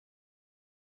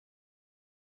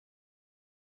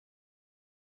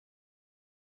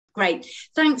Great.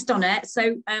 Thanks, Donna.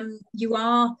 So you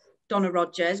are Donna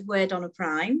Rodgers, we're Donna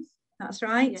Prime. That's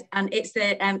right. Yeah. And it's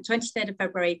the 23rd of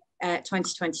February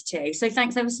 2022. So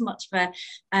thanks ever so much for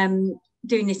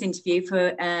doing this interview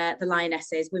for the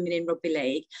Lionesses, Women in Rugby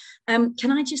League.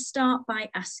 Can I just start by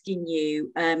asking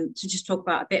you to just talk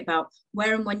about a bit about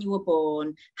where and when you were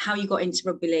born, how you got into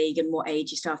Rugby League and what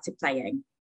age you started playing?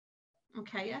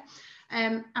 Okay,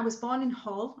 yeah. I was born in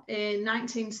Hull in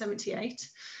 1978.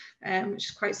 Which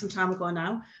is quite some time ago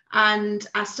now. And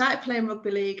I started playing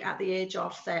rugby league at the age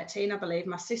of 13, I believe.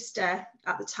 My sister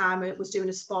at the time was doing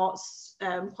a sports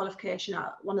qualification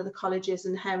at one of the colleges,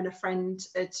 and her and a friend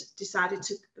had decided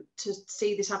to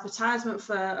see this advertisement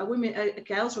for a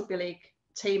girls rugby league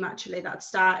team actually that had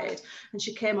started. And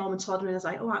she came home and told me, and I was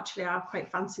like, oh, actually, I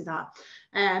quite fancy that.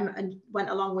 And went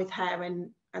along with her,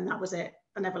 and that was it.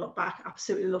 I never looked back.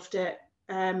 Absolutely loved it.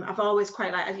 I've always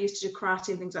quite I used to do karate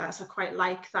and things like that, so I quite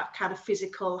like that kind of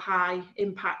physical, high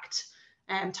impact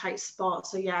type sport.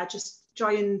 So yeah, I just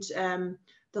joined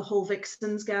the Hull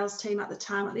Vixens girls team at the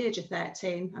time at the age of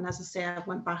 13, and as I say, I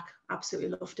went back,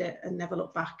 absolutely loved it, and never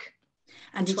looked back.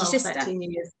 And did 12, your sister? 13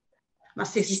 years. My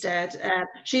sister,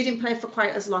 she didn't play for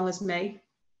quite as long as me.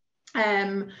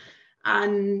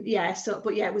 And yeah,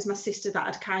 but yeah, it was my sister that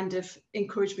had kind of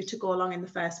encouraged me to go along in the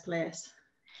first place.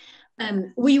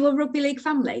 Were you a rugby league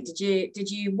family?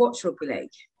 Did you watch rugby league?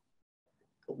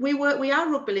 We are a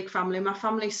rugby league family. My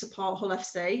family support Hull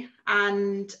FC,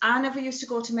 and I never used to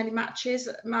go to many matches.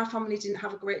 My family didn't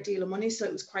have a great deal of money, so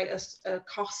it was quite a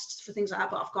cost for things like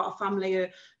that. But I've got a family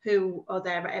who are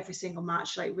there at every single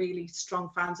match, like really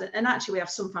strong fans. And actually, we have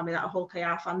some family that are Hull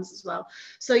KR fans as well.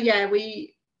 So yeah,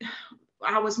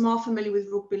 I was more familiar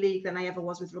with rugby league than I ever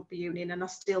was with rugby union, and I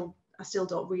still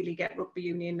don't really get rugby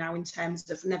union now in terms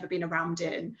of never been around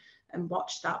it and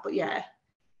watched that. But yeah,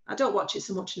 I don't watch it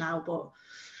so much now, but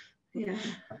yeah.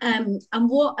 And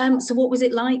what was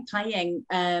it like playing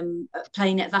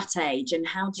at that age, and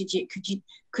how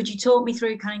could you talk me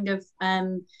through kind of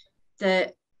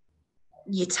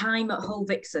your time at Hull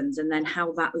Vixens and then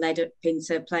how that led up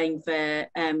into playing for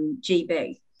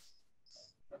GB?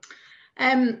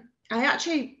 I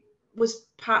actually was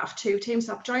part of two teams.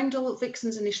 I've joined Hull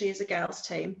Vixens initially as a girls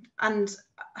team, and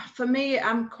for me,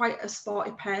 I'm quite a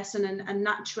sporty person and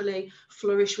naturally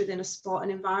flourish within a sporting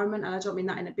environment, and I don't mean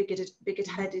that in a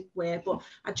bigoted way, but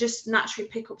I just naturally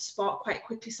pick up sport quite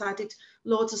quickly. So I did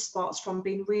loads of sports from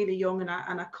being really young, and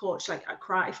I coached like at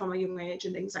karate from a young age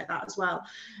and things like that as well.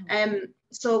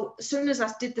 So as soon as I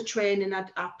did the training,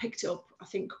 I picked it up, I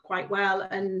think, quite well.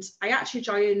 And I actually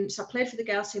joined, so I played for the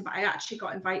girls team, but I actually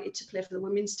got invited to play for the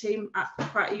women's team at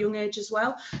quite a young age as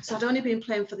well. So I'd only been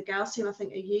playing for the girls team, I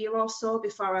think, a year or so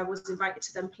before I was invited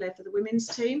to then play for the women's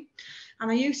team.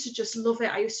 And I used to just love it.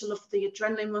 I used to love the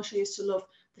adrenaline rush. I used to love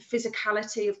the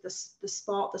physicality of the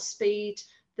sport, the speed,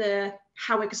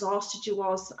 how exhausted you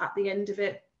was at the end of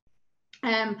it.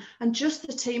 And just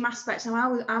the team aspect.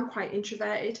 Now I'm quite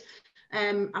introverted.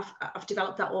 I've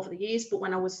developed that over the years, but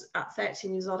when I was at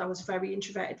 13 years old, I was very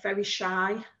introverted, very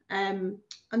shy, and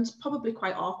probably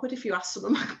quite awkward if you ask some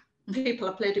of my people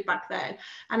I played with back then.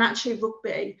 And actually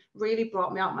rugby really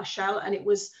brought me out of my shell, and it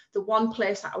was the one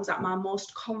place that I was at my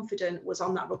most confident was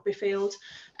on that rugby field,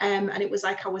 and it was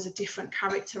like I was a different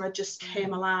character. I just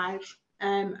came alive,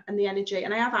 and the energy.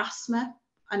 And I have asthma,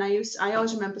 and I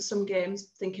always remember some games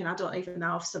thinking, I don't even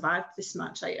know I've survived this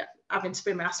match, like having to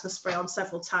spray my asthma spray on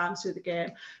several times through the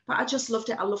game. But I just loved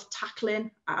it. I loved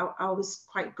tackling. I was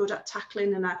quite good at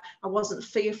tackling, and I wasn't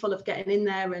fearful of getting in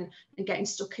there and getting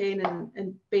stuck in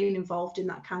and being involved in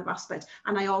that kind of aspect.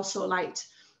 And I also liked,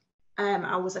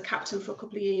 I was a captain for a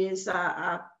couple of years.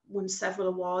 I won several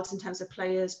awards in terms of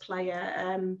player,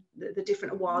 the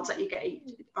different awards that you get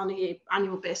on an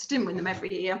annual basis. I didn't win them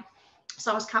every year.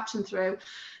 So I was captain through.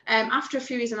 After a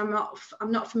few years, and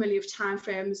I'm not familiar with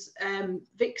timeframes,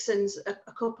 Vixens,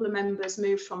 a couple of members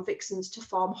moved from Vixens to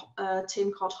form a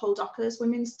team called Hull Dockers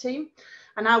women's team.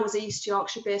 And I was East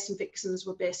Yorkshire based, and Vixens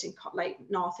were based in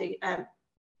North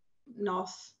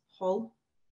Hull,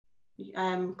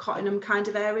 Cottingham kind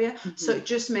of area. Mm-hmm. So it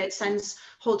just made sense.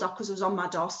 Hull Dockers was on my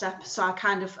doorstep. So I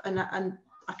kind of, and I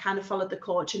kind of followed the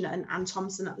coach and Anne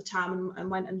Thompson at the time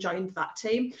and went and joined that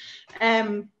team.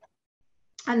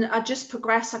 And I just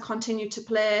progressed. I continued to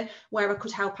play where I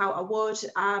could help out. I would.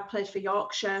 I played for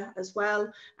Yorkshire as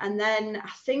well. And then I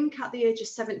think at the age of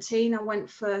 17, I went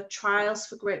for trials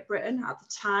for Great Britain at the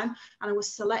time. And I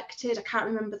was selected. I can't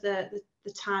remember the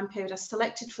time period. I was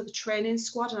selected for the training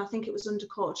squad. And I think it was under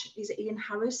coach, is it Ian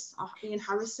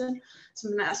Harrison?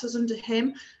 Something like that. So I was under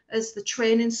him as the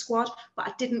training squad. But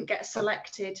I didn't get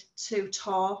selected to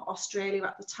tour Australia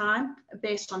at the time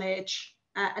based on age.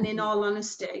 And in all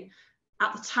honesty,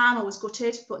 at the time I was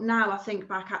gutted, but now I think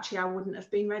back, actually I wouldn't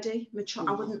have been ready,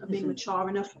 I wouldn't have been mature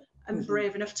enough and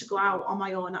brave enough to go out on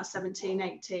my own at 17,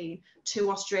 18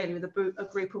 to Australia with a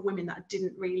group of women that I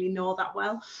didn't really know that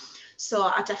well. So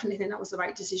I definitely think that was the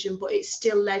right decision, but it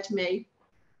still led me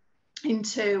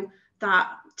into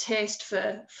that taste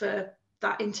for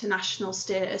that international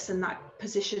status and that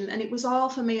position. And it was all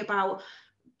for me about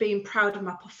being proud of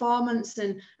my performance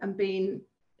and being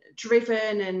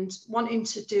driven and wanting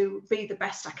to be the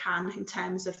best I can in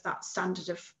terms of that standard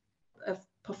of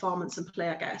performance and play,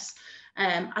 I guess.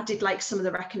 I did like some of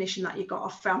the recognition that you got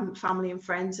off family and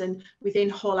friends, and within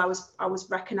Hull I was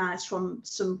recognised from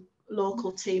some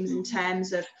local teams in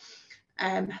terms of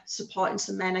supporting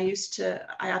some men. I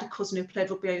had a cousin who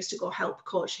played rugby. I used to go help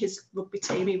coach his rugby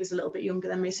team. He was a little bit younger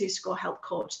than me, so I used to go help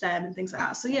coach them and things like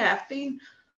that. So yeah,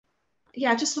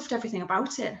 I just loved everything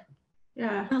about it.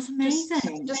 Yeah, that's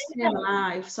amazing. Just staying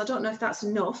alive. So I don't know if that's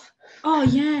enough. Oh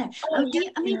yeah.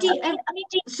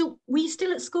 So were you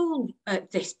still at school at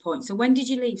this point? So when did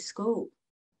you leave school?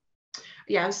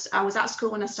 Yeah, I was at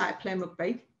school when I started playing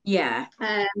rugby. Yeah.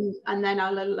 And then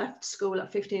I left school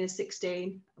at 15 and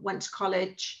 16, went to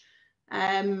college,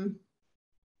 and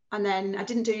then I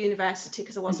didn't do university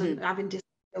because I wasn't I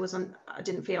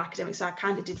didn't feel academic, so I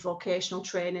kind of did vocational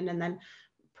training and then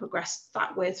progressed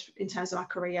that way in terms of my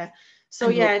career. So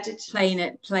and I did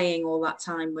playing all that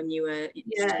time when you were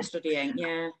still studying.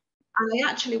 Yeah. And I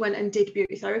actually went and did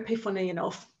beauty therapy, funny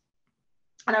enough.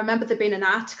 And I remember there being an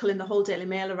article in the Hull Daily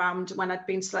Mail around when I'd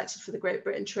been selected for the Great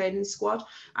Britain training squad.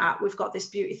 We've got this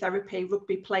beauty therapy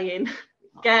rugby playing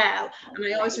girl. And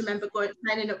I always remember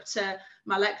turning up to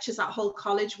my lectures at Hull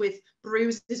College with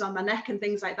bruises on my neck and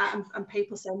things like that. And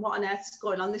people saying, what on earth is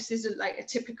going on? This isn't like a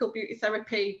typical beauty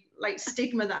therapy, like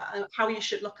stigma that how you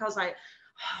should look. I was like,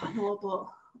 oh, no, but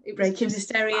it was breaking the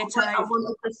stereotype.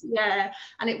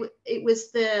 And it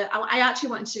was I actually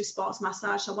wanted to do sports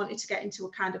massage. I wanted to get into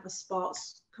a kind of a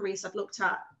sports career. So I'd looked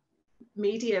at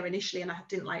media initially and I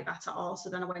didn't like that at all. So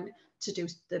then I went to do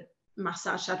the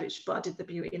massage side, but I did the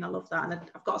beauty and I love that. And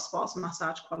I've got a sports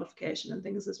massage qualification and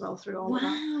things as well through all of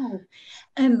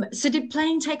that. So did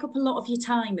playing take up a lot of your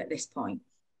time at this point?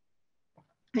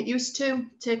 It used to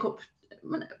take up,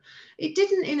 it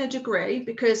didn't in a degree,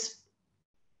 because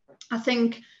I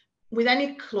think with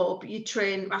any club you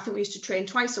train, I think we used to train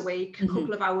twice a week, a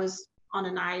couple of hours on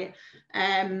a night,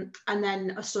 and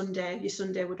then your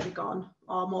Sunday would be gone,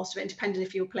 or most of it, depending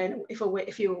if you were playing,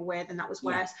 if you were away, then that was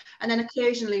worse. And then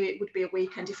occasionally it would be a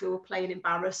weekend if you were playing in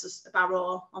Barrow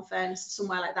on Furness,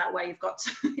 somewhere like that, where you've got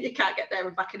you can't get there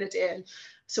and back in a day, and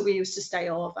so we used to stay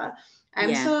over.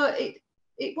 So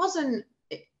it wasn't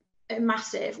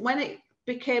massive. When it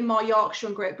became more Yorkshire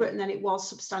and Great Britain, then it was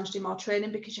substantially more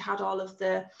training, because you had all of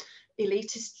the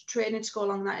elitist training to go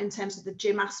along that in terms of the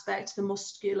gym aspect, the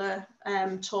muscular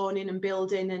toning and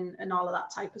building and all of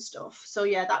that type of stuff. So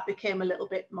that became a little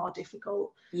bit more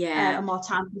difficult, and more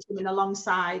time consuming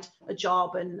alongside a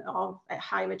job or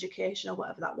higher education or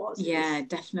whatever that was.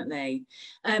 Definitely.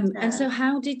 And so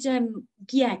how did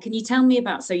can you tell me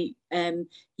about, so you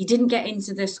didn't get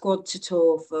into the squad to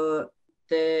tour for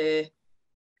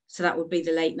so that would be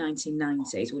the late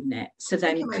 1990s, wouldn't it? So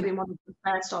then maybe one of the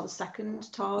first or the second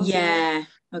tours.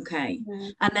 Okay.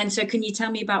 And then, so can you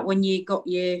tell me about when you got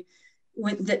the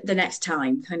next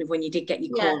time, kind of when you did get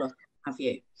your call up, have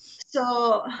you?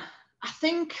 So I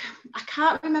think, I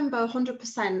can't remember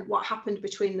 100% what happened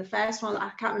between the first one.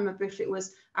 I can't remember if it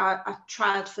was, I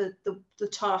tried for the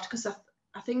tour, because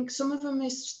I think some of them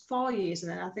is 4 years,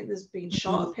 and then I think there's been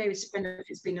shorter periods, depending if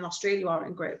it's been in Australia or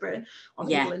in Great Britain, or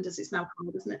England as it's now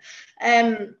called, isn't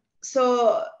it?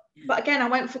 But again, I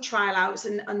went for trial outs,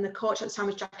 and the coach at the time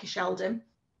was Jackie Sheldon,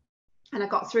 and I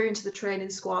got through into the training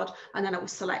squad, and then I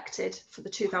was selected for the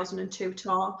 2002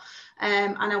 tour,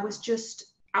 and I was just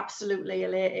absolutely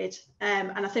elated,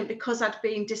 and I think because I'd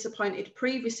been disappointed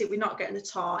previously with not getting the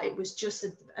tour, it was just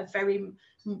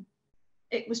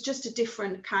it was just a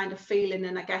different kind of feeling,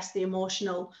 and I guess the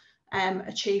emotional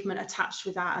achievement attached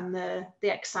with that, and the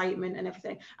excitement and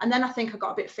everything. And then I think I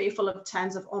got a bit fearful in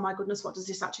terms of, oh my goodness, what does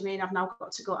this actually mean? I've now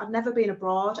got to go. I'd never been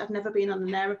abroad. I'd never been on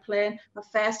an aeroplane. My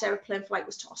first aeroplane flight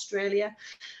was to Australia.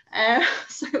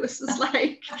 So it was just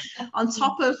like, on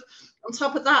top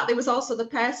of that, there was also the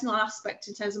personal aspect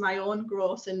in terms of my own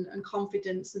growth and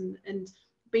confidence, and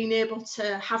being able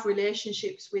to have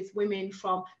relationships with women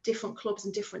from different clubs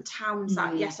and different towns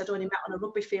that, yes, I'd only met on a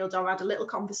rugby field, or had a little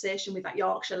conversation with at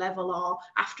Yorkshire level or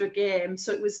after a game.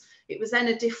 So it was then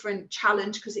a different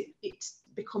challenge, because it's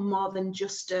become more than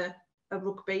just a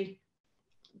rugby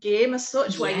game as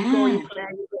such, where you go, you play,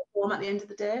 you go home at the end of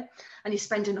the day, and you're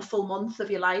spending a full month of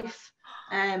your life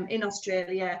in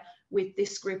Australia with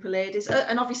this group of ladies.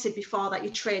 And obviously before that,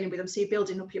 you're training with them, so you're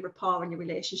building up your rapport and your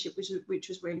relationship, which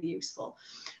was really useful.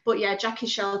 But yeah, Jackie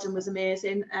Sheldon was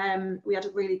amazing. We had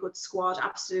a really good squad,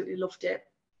 absolutely loved it.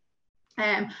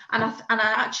 And I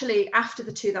actually, after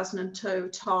the 2002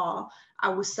 tour, I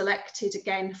was selected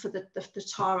again for the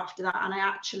tour after that, and I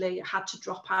actually had to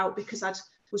drop out because I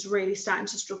was really starting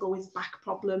to struggle with back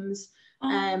problems.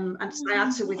 And so I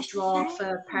had to withdraw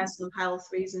for personal health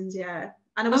reasons, yeah.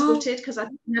 And I was gutted because I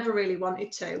never really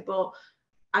wanted to, but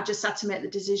I just had to make the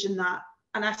decision that,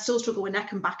 and I still struggle with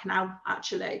neck and back now,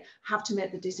 actually, have to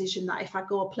make the decision that if I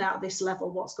go play at this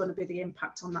level, what's going to be the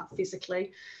impact on that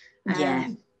physically? Yeah.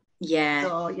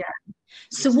 So yeah.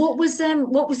 So what was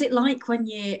it like when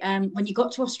you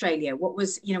got to Australia? What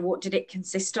was, what did it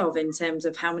consist of in terms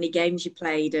of how many games you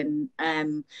played and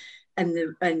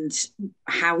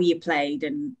how you played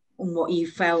and what you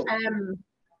felt?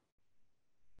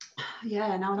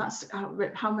 Yeah, now that's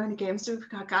how many games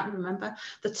I can't remember.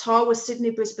 The tour was Sydney,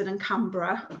 Brisbane and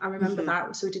Canberra. I remember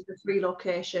that. So we did the 3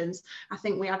 locations. I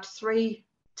think we had 3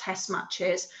 test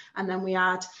matches, and then we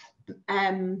had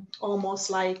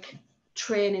almost like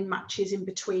training matches in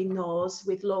between those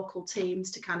with local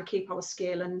teams to kind of keep our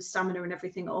skill and stamina and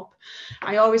everything up.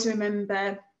 I always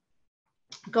remember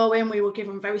going, we were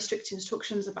given very strict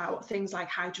instructions about things like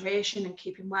hydration and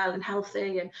keeping well and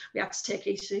healthy, and we had to take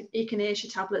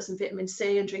echinacea tablets and vitamin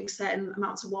C and drink certain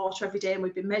amounts of water every day, and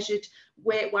we'd been measured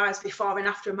weight-wise before and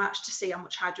after a match to see how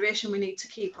much hydration we need to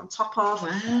keep on top of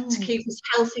to keep us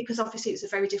healthy, because obviously it's a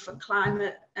very different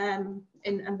climate and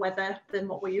weather than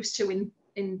what we're used to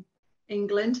in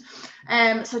England.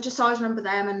 So I just always remember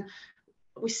them, and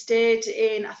we stayed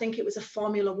in, I think it was a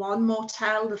Formula One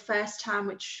motel the first time,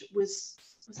 which was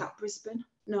that Brisbane?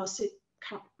 No, I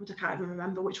can't even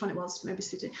remember which one it was, maybe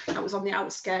Sydney. That was on the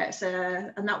outskirts,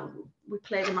 and that we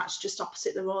played a match just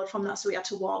opposite the road from that, so we had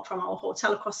to walk from our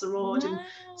hotel across the road and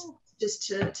just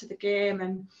to the game.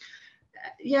 And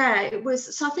yeah, it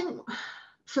was, so I think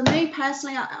for me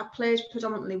personally, I played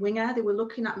predominantly winger. They were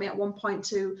looking at me at one point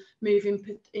to move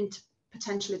into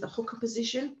potentially the hooker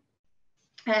position.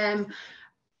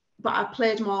 But I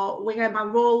played more winger. My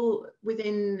role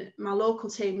within my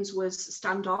local teams was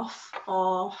standoff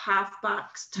or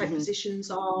half-backs type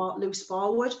positions or loose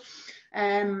forward.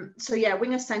 So yeah,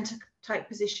 winger centre type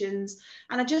positions.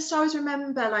 And I just always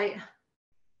remember, like,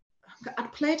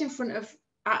 I'd played in front of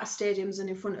at stadiums and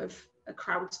in front of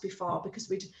crowds before,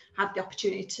 because we'd had the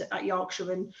opportunity to at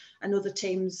Yorkshire and other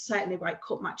teams, certainly like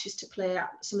cup matches, to play at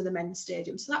some of the men's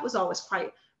stadiums. So that was always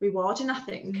quite rewarding, I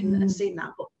think, and seeing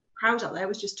that. But crowd out there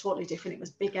was just totally different. It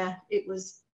was bigger, it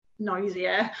was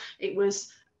noisier, it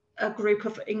was a group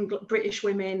of British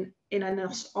women in an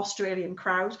Australian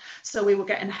crowd, so we were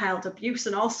getting held abuse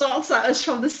and all sorts at us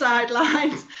from the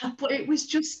sidelines. But it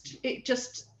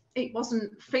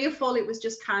wasn't fearful, it was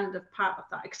just kind of part of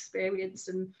that experience.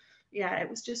 And yeah,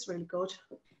 it was just really good,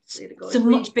 really good. So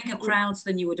much bigger crowds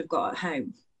than you would have got at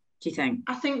home, do you think?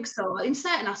 I think so, in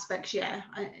certain aspects, yeah,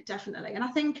 definitely. And I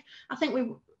think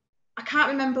I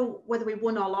can't remember whether we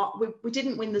won or not. We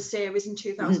didn't win the series in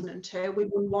 2002. We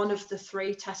won one of the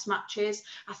 3 test matches.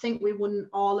 I think we won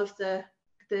all of the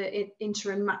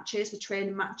interim matches, the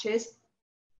training matches.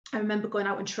 I remember going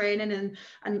out and training,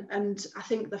 and I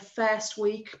think the first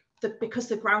week, because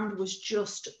the ground was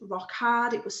just rock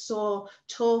hard, it was so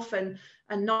tough and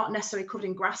not necessarily covered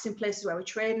in grass in places where we're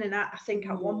training. And I think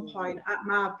at one point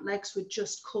my legs were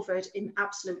just covered in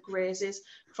absolute grazes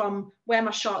from where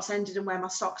my shorts ended and where my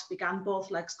socks began,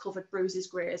 both legs covered, bruises,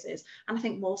 grazes. And I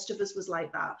think most of us was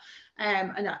like that.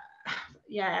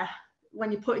 Yeah,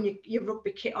 when you're putting your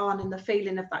rugby kit on and the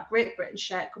feeling of that Great Britain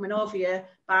shirt coming over your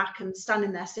back and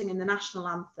standing there singing the national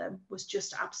anthem was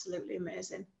just absolutely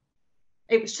amazing.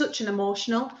 It was such an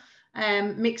emotional,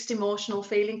 mixed emotional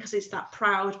feeling, because it's that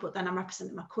proud, but then I'm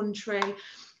representing my country.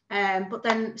 But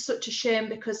then such a shame,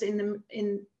 because in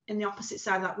the opposite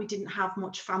side of that, we didn't have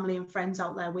much family and friends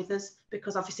out there with us,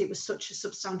 because obviously it was such a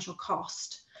substantial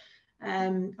cost.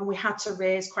 And we had to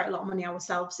raise quite a lot of money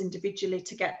ourselves individually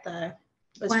to get there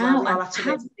as well. We all had to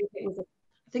raise,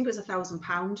 I think it was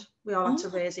 £1,000 we all had to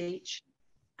raise each.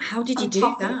 How did you do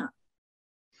that?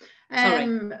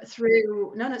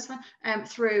 Through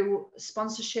through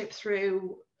sponsorship,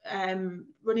 through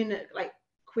running like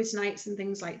quiz nights and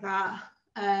things like that.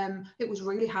 It was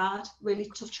really hard,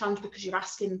 really tough challenge, because you're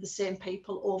asking the same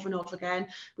people over and over again.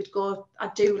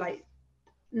 I'd do like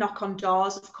knock on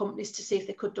doors of companies to see if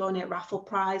they could donate raffle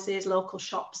prizes, local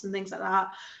shops and things like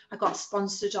that. I got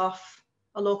sponsored off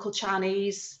a local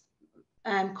Chinese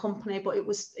company, but it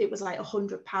was like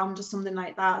 £100 or something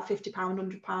like that, £50,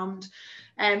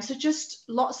 £100. So just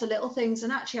lots of little things.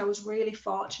 And actually I was really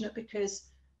fortunate because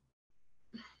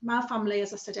my family,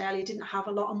 as I said earlier, didn't have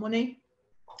a lot of money.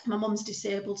 My mum's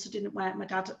disabled, so didn't work. My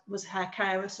dad was a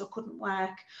carer, so couldn't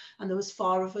work, and there was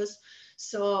 4 of us,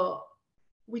 so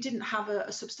we didn't have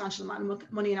a substantial amount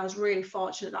of money. And I was really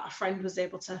fortunate that a friend was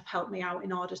able to help me out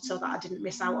in order so that I didn't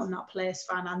miss out on that place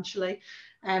financially,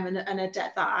 and a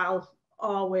debt that I'll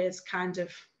always kind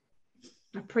of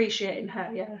appreciate in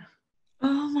her. Yeah.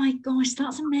 Oh my gosh,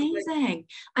 that's amazing.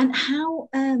 And how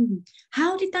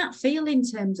did that feel in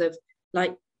terms of,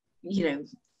 like, you know,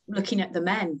 looking at the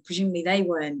men? Presumably they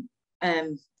weren't,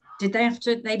 did they have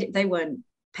to, they weren't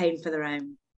paying for their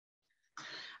own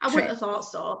I wouldn't have thought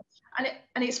so.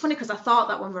 And it's funny because I thought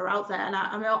that when we were out there, and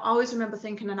I always remember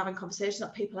thinking and having conversations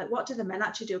with people like, what do the men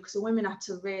actually do? Because the women had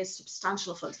to raise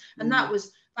substantial funds, and that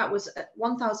was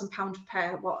 £1,000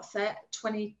 per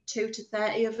 22 to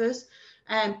 30 of us,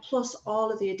 plus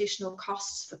all of the additional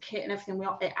costs for kit and everything.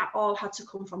 It all had to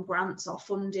come from grants or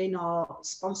funding or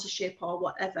sponsorship or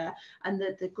whatever. And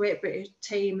the Great British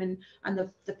team and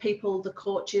the people, the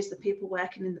coaches, the people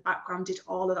working in the background did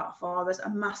all of that for us. A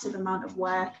massive amount of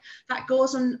work that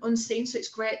goes unseen. So it's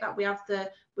great that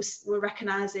we're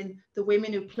recognising the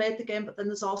women who played the game, but then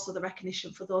there's also the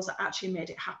recognition for those that actually made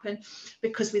it happen.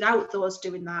 Because without those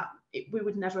doing that, we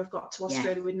would never have got to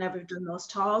Australia. We'd never have done those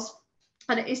tours.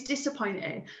 And it is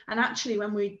disappointing. And actually,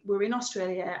 when we were in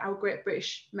Australia, our Great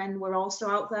British men were also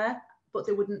out there, but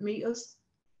they wouldn't meet us.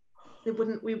 They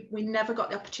wouldn't. We never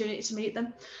got the opportunity to meet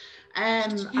them.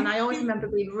 And I always remember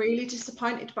being really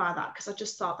disappointed by that, because I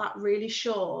just thought that really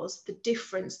shows the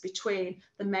difference between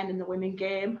the men and the women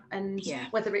game, and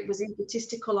whether it was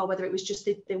egotistical or whether it was just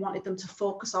they wanted them to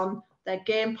focus on their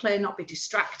gameplay, not be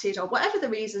distracted, or whatever the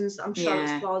reasons. I'm sure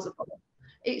it's plausible.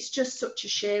 It's just such a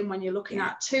shame when you're looking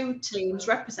at 2 teams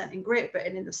representing Great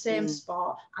Britain in the same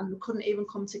sport, and we couldn't even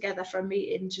come together for a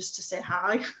meeting just to say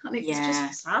hi. And it's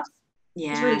just sad.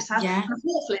 It's really sad. And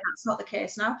hopefully that's not the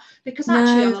case now, because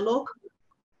actually on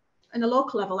a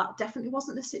local level, that definitely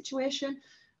wasn't the situation.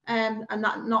 And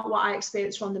that not what I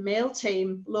experienced from the male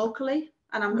team locally.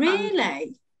 And I'm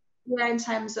in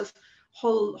terms of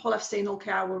Hull FC and Hull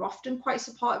KR were often quite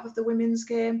supportive of the women's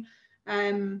game.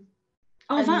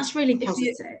 Oh, that's really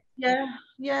positive.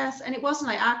 Yes. And it wasn't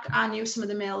like I knew some of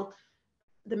the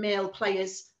male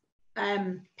players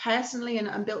personally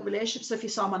and built relationships. So if you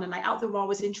saw them on a night out, they were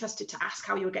always interested to ask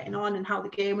how you were getting on and how the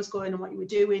game was going and what you were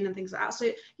doing and things like that. So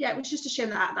it was just a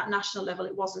shame that at that national level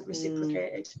it wasn't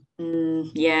reciprocated.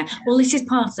 Well, this is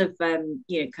part of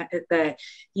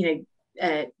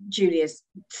Julia's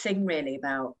thing really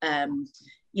about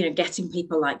getting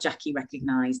people like Jackie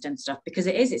recognised and stuff, because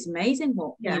it's amazing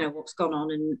what's gone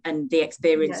on and the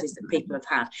experiences that people have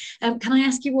had. Can I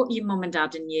ask you what your mum and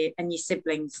dad and your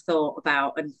siblings thought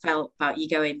about and felt about you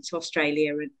going to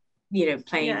Australia and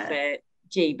playing for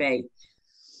GB?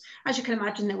 As you can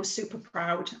imagine, they were super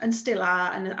proud and still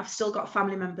are. And I've still got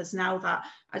family members now that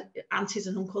aunties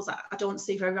and uncles that I don't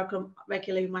see very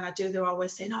regularly. When I do, they're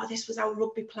always saying, oh, this was our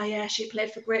rugby player. She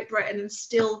played for Great Britain, and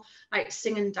still like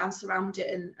sing and dance around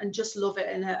it and just love it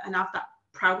and have that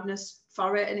proudness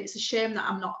for it. And it's a shame that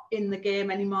I'm not in the game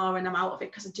anymore and I'm out of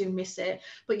it, because I do miss it.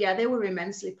 But yeah, they were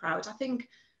immensely proud.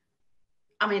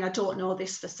 I don't know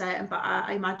this for certain, but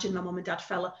I imagine my mum and dad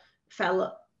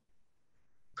felt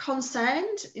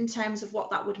concerned in terms of what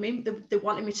that would mean. They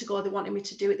wanted me to go, they wanted me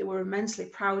to do it. They were immensely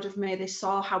proud of me. They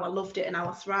saw how I loved it and how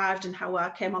I thrived and how I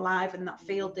came alive in that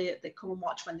field. They come and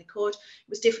watch when they could. It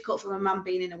was difficult for my mum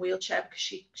being in a wheelchair because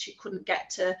she couldn't get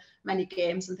to many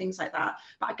games and things like that.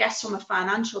 But I guess from a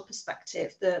financial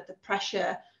perspective, the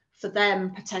pressure for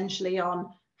them potentially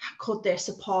on could they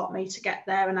support me to get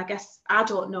there, and I guess I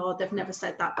don't know, they've never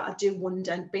said that, but I do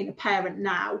wonder, being a parent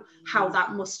now, how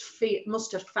that must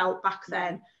have felt back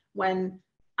then when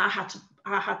I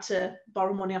had to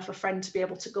borrow money off a friend to be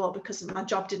able to go because my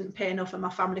job didn't pay enough and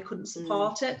my family couldn't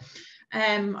support it.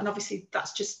 And obviously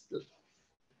that's just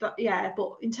that.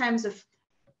 But in terms of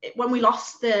when we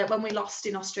lost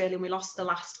in Australia and we lost the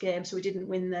last game, so we didn't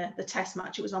win the test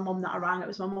match, it was my mum that I rang. It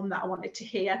was my mum that I wanted to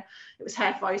hear. It was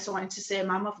her voice I wanted to say,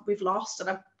 Mum, we've lost.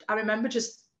 And I remember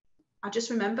I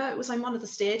just remember it was like one of the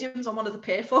stadiums, on one of the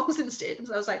payphones in the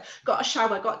stadiums. I was like, got a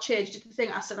shower, got changed, did the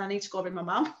thing. I said, I need to go with my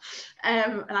mum.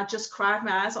 And I just cried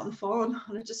my eyes on the phone.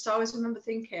 And I just always remember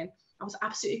thinking, I was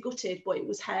absolutely gutted, but it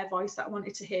was her voice that I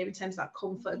wanted to hear in terms of that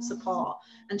comfort and support.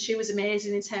 And she was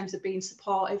amazing in terms of being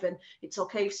supportive, and it's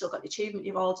okay, you've still got the achievement,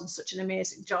 you've all done such an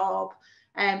amazing job.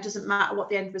 Doesn't matter what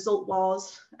the end result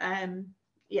was.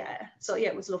 So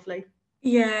it was lovely.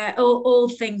 Yeah, all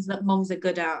things that mums are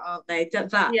good at, aren't they? Yeah,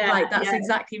 Like that's yeah,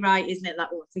 exactly right, isn't it?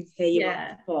 Like wanting to hear your mum's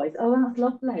yeah, voice. Oh, that's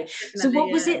lovely. So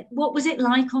definitely, yeah. what was it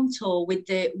like on tour with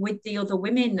the other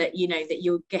women that that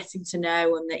you're getting to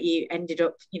know and that you ended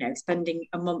up, spending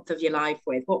a month of your life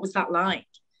with? What was that like?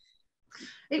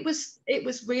 It was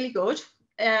really good.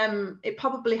 It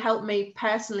probably helped me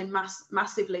personally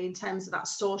massively in terms of that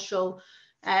social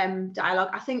dialogue.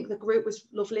 I think the group was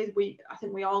lovely. I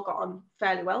think we all got on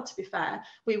fairly well, to be fair.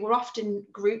 We were often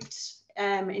grouped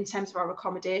in terms of our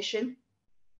accommodation,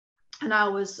 and I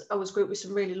was grouped with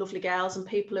some really lovely girls and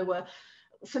people who were,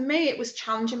 for me it was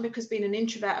challenging because being an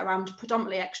introvert around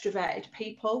predominantly extroverted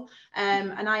people,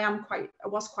 and I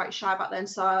was quite shy back then,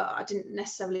 so I didn't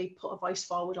necessarily put a voice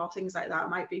forward or things like that. It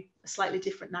might be slightly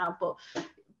different now, but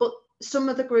some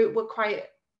of the group were quite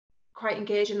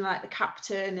engaging, like the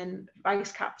captain and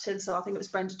vice captain. So I think it was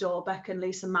Brenda Dorbeck and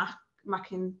Lisa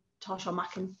McIntosh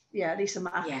or Lisa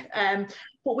Mack. Yeah.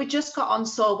 But we just got on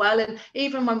so well, and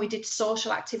even when we did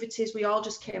social activities, we all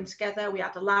just came together. We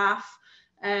had a laugh.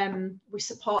 We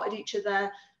supported each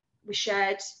other. We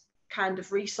shared kind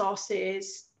of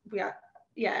resources. We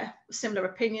had similar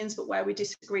opinions, but where we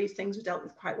disagreed, things we dealt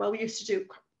with quite well. We used to do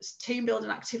team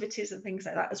building activities and things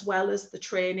like that, as well as the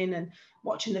training and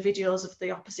watching the videos of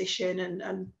the opposition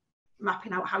and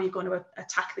mapping out how you're going to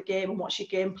attack the game and what's your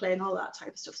gameplay and all that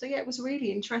type of stuff. So yeah, it was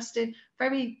really interesting,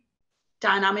 very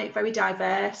dynamic, very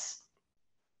diverse.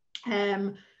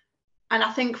 And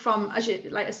I think from, as you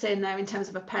like I was saying there, in terms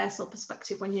of a personal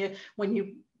perspective, when you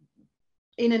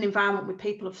in an environment with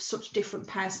people of such different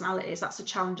personalities, that's a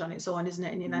challenge on its own, isn't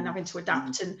it? And you're then having to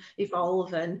adapt and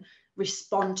evolve and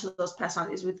respond to those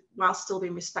personalities while still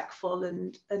being respectful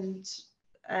and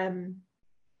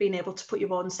being able to put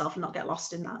your own self and not get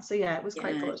lost in that. So yeah, it was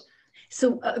quite good.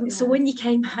 So so when you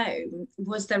came home,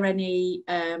 was there any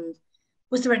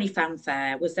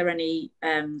fanfare? Was there any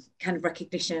kind of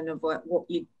recognition of what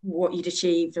you'd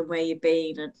achieved and where you'd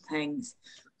been and things?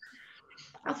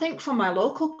 I think from my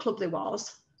local club there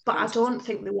was, but I don't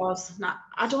think there was.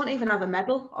 I don't even have a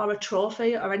medal or a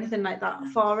trophy or anything like that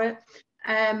for it.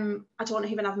 I don't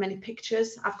even have many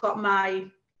pictures. I've got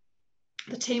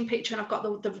the team picture, and I've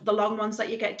got the long ones that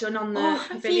you get done on the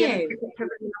pavilion.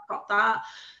 I've got that.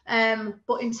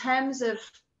 But in terms of,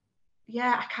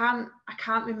 I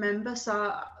can't remember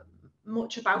so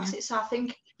much about it. So I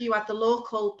think you had the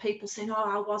local people saying, "Oh,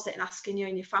 how was it?" and asking you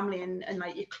and your family and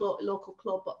like your local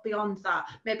club. But beyond that,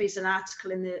 maybe it's an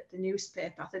article in the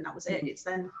newspaper. I think that was it. It's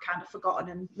then kind of forgotten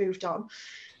and moved on.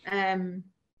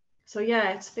 So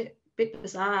yeah, it's a bit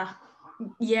bizarre.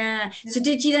 Yeah. So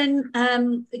did you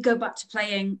then go back to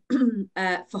playing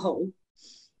for Hull?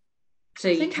 So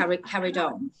you carried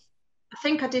on? I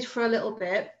think I did for a little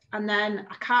bit, and then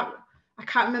I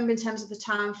can't remember in terms of the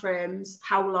time frames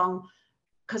how long,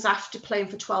 because after playing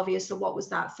for 12 years, so what was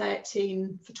that,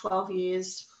 13 for 12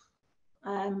 years,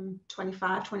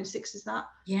 25, 26 is that?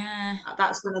 Yeah.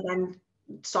 That's when I then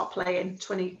stopped playing,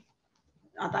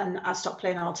 and then I stopped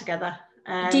playing altogether.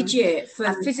 Did you,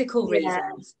 for physical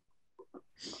reasons?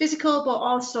 Physical, but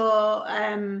also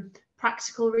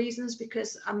practical reasons,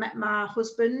 because I met my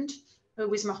husband,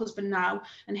 who is my husband now,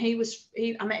 and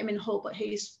I met him in Hull, but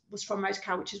he was from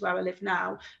Redcar, which is where I live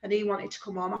now, and he wanted to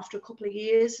come home after a couple of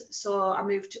years, so I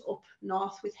moved up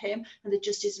north with him, and there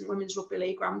just isn't women's rugby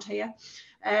league around here.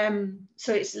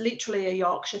 So it's literally a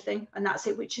Yorkshire thing, and that's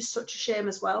it, which is such a shame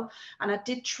as well. And I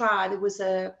did try, there was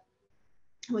a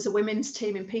women's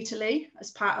team in Peterlee as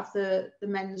part of the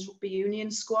men's rugby union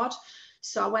squad.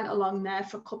 So I went along there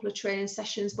for a couple of training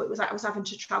sessions, but it was like I was having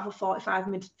to travel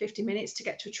 50 minutes to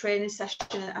get to a training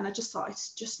session, and I just thought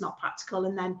it's just not practical.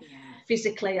 And then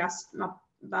physically, my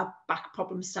back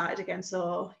problems started again.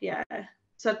 So yeah,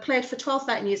 so I'd played for 12,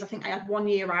 13 years. I think I had 1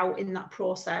 year out in that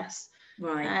process.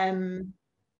 Right. And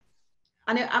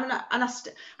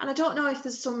I don't know if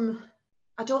there's some.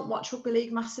 I don't watch rugby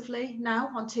league massively now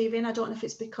on TV, and I don't know if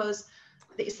it's because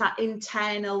it's that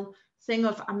internal thing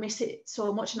of I miss it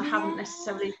so much, and I haven't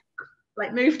necessarily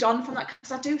like moved on from that,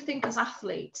 because I do think as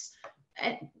athletes,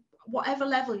 whatever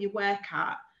level you work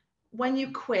at, when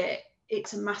you quit,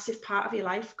 it's a massive part of your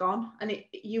life gone, and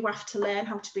you have to learn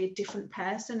how to be a different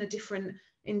person, a different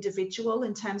individual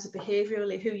in terms of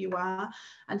behaviourally who you are.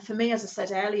 And for me, as I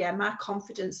said earlier, my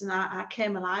confidence and I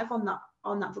came alive on that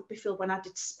rugby field when I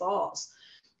did sports,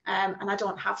 and I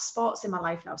don't have sports in my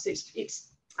life now, so it's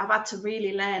I've had to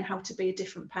really learn how to be a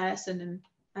different person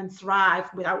and thrive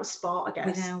without sport, I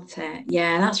guess. Without it.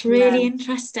 Yeah, that's really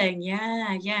interesting. Yeah.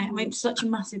 I mean, it's such a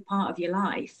massive part of your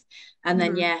life. And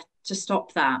then, to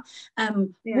stop that.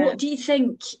 What do you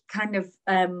think kind of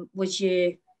was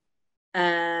your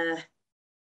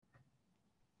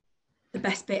the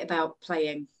best bit about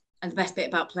playing, and the best bit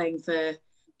about playing for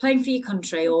your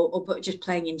country, or but just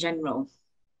playing in general?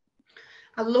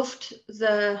 I loved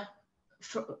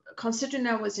considering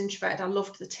I was introverted, I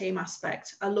loved the team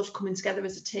aspect. I loved coming together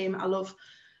as a team. I love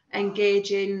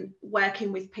engaging,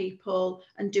 working with people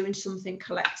and doing something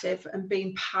collective and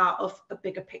being part of a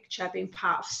bigger picture, being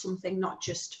part of something not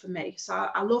just for me. So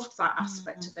I loved that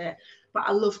aspect of it, but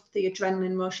I loved the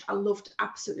adrenaline rush.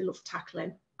 Absolutely loved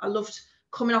tackling. I loved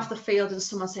coming off the field and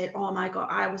someone saying, oh my God,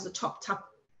 I was the top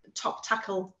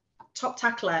tackle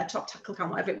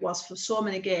count, whatever it was, for so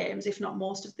many games, if not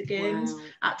most of the games. Wow.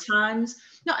 At times,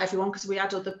 not everyone, because we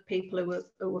had other people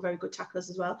who were very good tacklers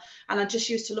as well. And I just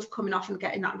used to love coming off and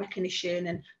getting that recognition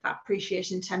and that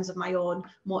appreciation in terms of my own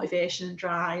motivation and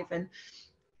drive. And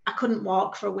I couldn't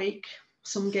walk for a week.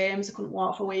 Some games I couldn't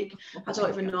walk for a week. I don't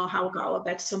even know how I got out of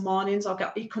bed some mornings.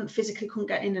 You couldn't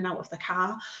get in and out of the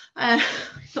car.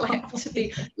 Like to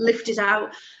be lifted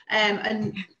out,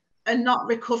 and not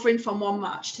recovering from one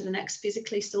match to the next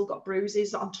physically, still got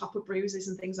bruises on top of bruises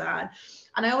and things like that.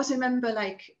 And I always remember,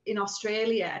 like, in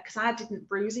Australia, because I didn't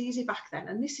bruise easy back then,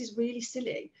 and this is really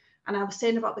silly, and I was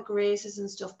saying about the grazes and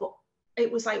stuff, but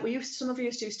it was like some of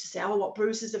us used to say, oh, what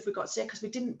bruises have we got today? Because we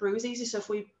didn't bruise easy. So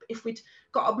if we'd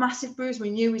got a massive bruise, we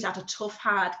knew we'd had a tough,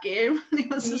 hard game. And it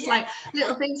was just like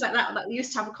little things like that we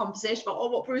used to have a conversation about, oh,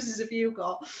 what bruises have you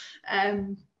got?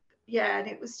 And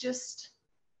it was just,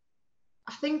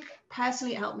 I think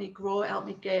personally it helped me grow, it helped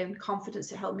me gain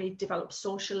confidence, it helped me develop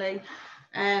socially.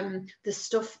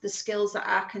 The skills that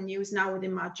I can use now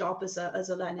within my job as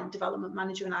a learning development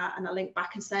manager, and I link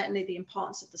back, and certainly the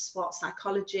importance of the sports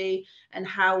psychology and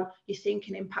how your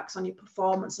thinking impacts on your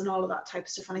performance and all of that type of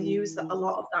stuff. And I use a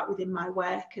lot of that within my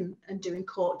work and doing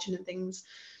coaching and things.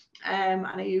 And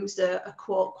I used a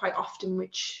quote quite often,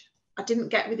 which I didn't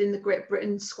get within the Great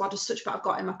Britain squad as such, but I've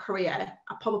got in my career.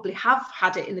 I probably have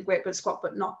had it in the Great Britain squad,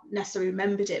 but not necessarily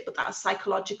remembered it. But that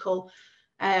psychological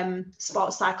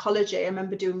sports psychology, I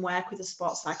remember doing work with a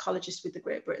sports psychologist with the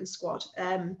Great Britain squad,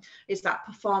 is that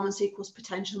performance equals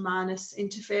potential minus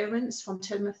interference, from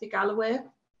Timothy Galloway.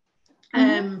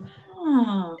 In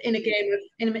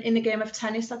a game of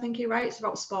tennis, I think he writes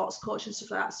about sports coach and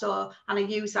stuff like that. So, and I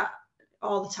use that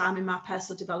all the time in my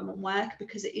personal development work,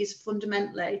 because it is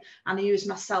fundamentally, and I use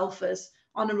myself as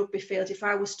on a rugby field, if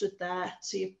I was stood there,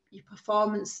 so your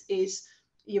performance is,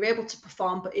 you're able to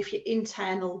perform, but if your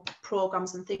internal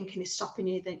programs and thinking is stopping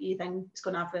you, then it's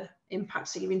going to have an impact,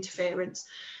 so your interference.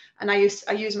 And I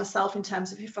use myself in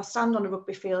terms of, if I stand on a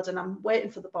rugby field and I'm waiting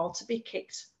for the ball to be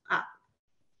kicked at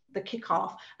the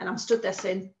kickoff, and I'm stood there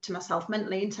saying to myself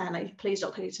mentally, internally, please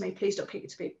don't kick it to me, please don't kick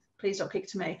it to me, please don't kick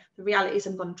to me. The reality is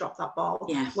I'm going to drop that ball.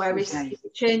 Whereas if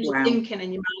you change your thinking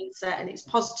and your mindset and it's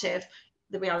positive,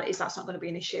 the reality is that's not going to be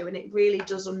an issue. And it really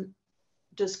does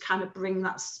kind of bring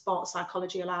that sports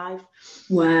psychology alive.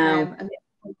 And the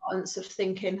importance of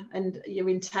thinking and your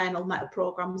internal meta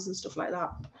programs and stuff like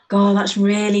that. God, that's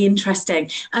really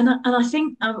interesting. And I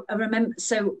think I remember,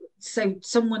 so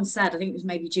someone said, I think it was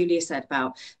maybe Julia said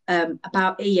about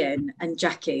Ian and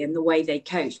Jackie and the way they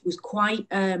coached was quite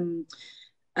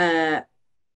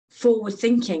forward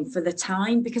thinking for the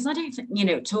time, because I don't think,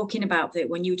 talking about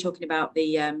when you were talking about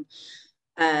the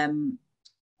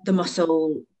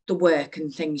muscle, the work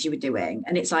and things you were doing,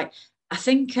 and it's like, I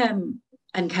think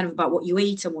and kind of about what you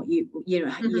eat and what your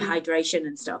hydration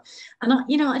and stuff, and I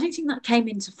don't think that came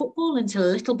into football until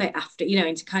a little bit after,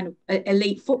 into kind of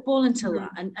elite football until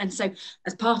that, and so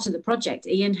as part of the project,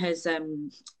 Ian has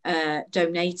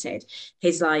donated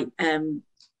his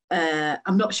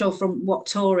I'm not sure from what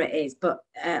tour it is, but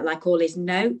like all his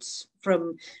notes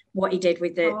from what he did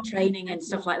with the training and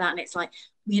stuff like that. And it's like,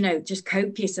 just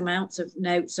copious amounts of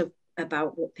notes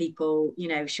about what people,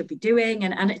 should be doing.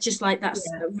 And it's just like, that's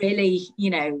a really,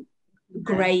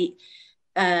 great,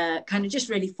 kind of just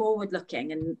really forward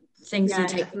looking, and things you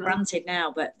take for granted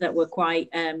now, but that were quite,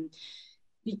 not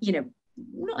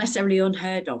necessarily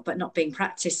unheard of, but not being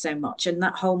practiced so much. And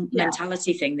that whole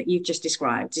mentality thing that you've just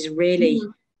described is really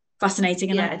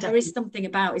fascinating. And there is something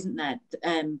about, isn't there,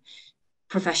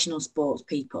 professional sports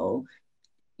people,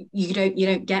 you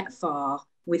don't get far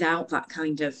without that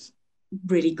kind of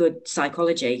really good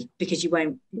psychology, because you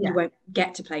won't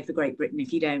get to play for Great Britain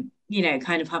if you don't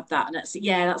kind of have that. And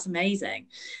that's amazing.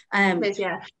 What I think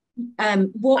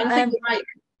you're right.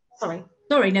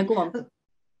 Sorry, no, go on. I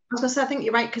was going to say, I think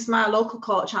you're right, because my local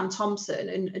coach, Anne Thompson,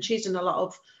 and she's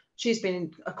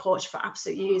been a coach for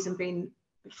absolute years and been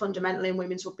fundamentally in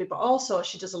women's rugby, but also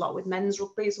she does a lot with men's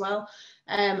rugby as well,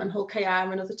 and Hull KR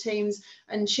and other teams.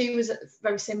 And she was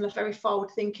very similar, very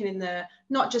forward thinking in the,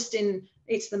 not just in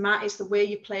it's the way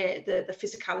you play it, the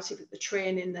physicality of the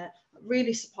training,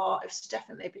 really supportive,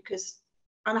 definitely, because,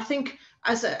 and I think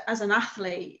as an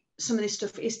athlete, some of this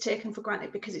stuff is taken for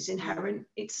granted because it's inherent.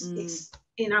 It's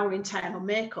in our internal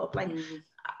makeup. Like,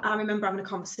 I remember having a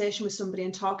conversation with somebody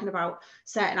and talking about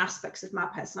certain aspects of my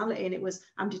personality, and it was,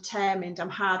 I'm determined, I'm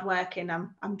hardworking,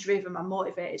 I'm driven, I'm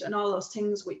motivated, and all those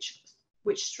things which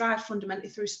strive fundamentally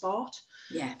through sport.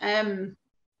 Yeah.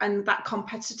 And that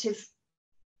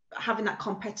having that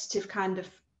competitive kind of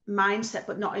mindset,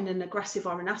 but not in an aggressive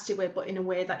or a nasty way, but in a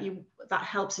way that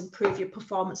helps improve your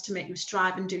performance to make you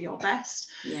strive and do your best,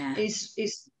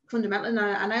 is fundamental.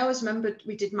 And I always remember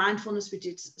we did mindfulness, we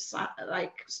did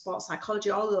like sports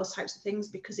psychology, all of those types of things,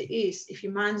 because it is, if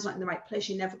your mind's not in the right place,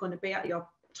 you're never going to be at your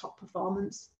top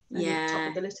performance and your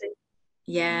top ability.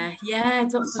 Yeah,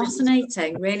 that's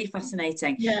fascinating, really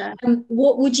fascinating. Yeah.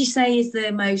 What would you say is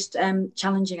the most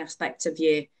challenging aspect of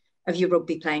your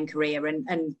rugby playing career,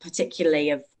 and particularly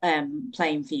of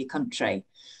playing for your country,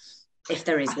 if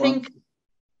there is one? I think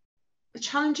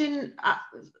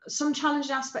some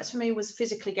challenging aspects for me was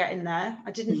physically getting there.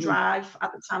 I didn't drive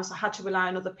at the time, so I had to rely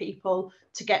on other people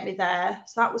to get me there.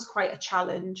 So that was quite a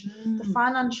challenge. The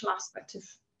financial aspect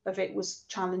of it was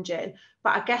challenging,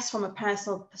 but I guess from a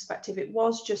personal perspective, it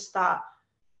was just that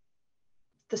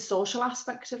the social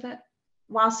aspect of it.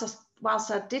 Whilst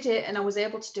I did it and I was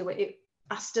able to do it,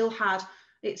 I still had,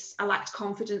 I lacked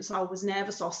confidence. I was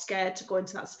nervous or scared to go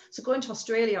into that. So going to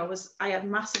Australia, I had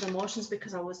massive emotions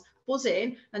because I was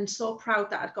buzzing and so proud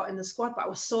that I'd got in the squad, but I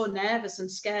was so nervous and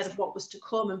scared of what was to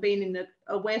come, and being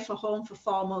away from home for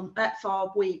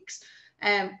 4 weeks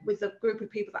with a group of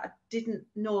people that I didn't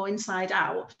know inside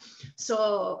out.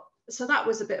 So that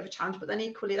was a bit of a challenge, but then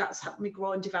equally that's helped me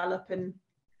grow and develop. And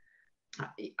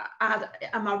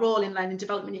my role in learning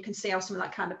development, you can see how some of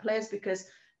that kind of plays, because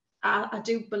I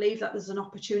do believe that there's an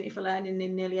opportunity for learning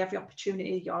in nearly every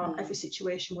opportunity or every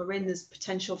situation we're in. There's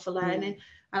potential for learning,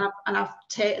 and I've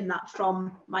taken that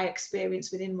from my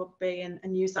experience within rugby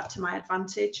and used that to my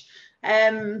advantage.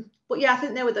 But yeah, I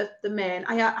think they were the main.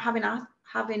 I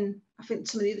think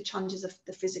some of the other challenges are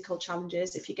the physical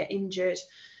challenges. If you get injured,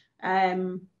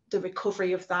 the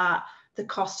recovery of that, the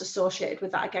cost associated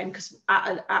with that, again, because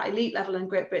at elite level and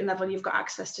Great Britain level, you've got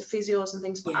access to physios and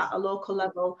things, but at a local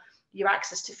level, your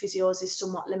access to physios is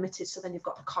somewhat limited. So then you've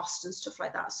got the cost and stuff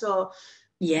like that. So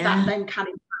that then can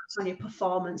impact on your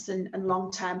performance and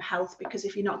long-term health, because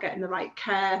if you're not getting the right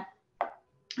care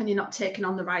and you're not taking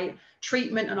on the right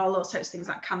treatment and all those types of things,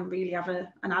 that can really have an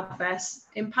adverse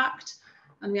impact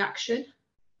and reaction.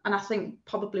 And I think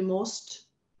probably most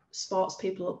sports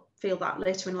people feel that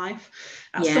later in life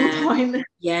at some point.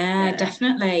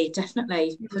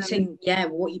 Definitely putting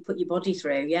what you put your body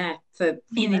through for an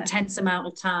intense amount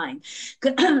of time.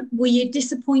 Were you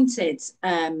disappointed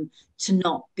to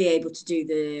not be able to do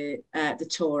the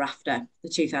tour after the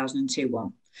 2002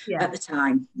 one at the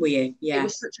time? Were you? It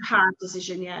was such a hard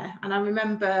decision, and I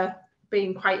remember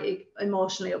being quite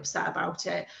emotionally upset about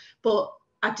it, but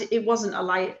it wasn't a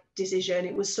light decision.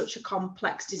 It was such a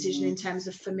complex decision in terms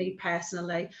of, for me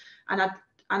personally,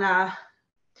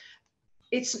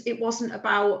 it wasn't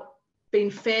about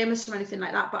being famous or anything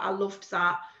like that, but I loved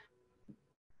that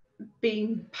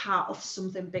being part of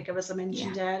something bigger, as I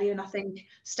mentioned earlier. And I think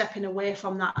stepping away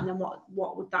from that, and then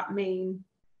what would that mean?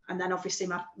 And then obviously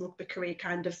my rugby career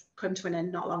kind of came to an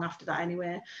end not long after that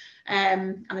anyway.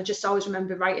 And I just always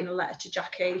remember writing a letter to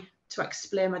Jackie to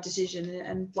explain my decision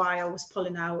and why I was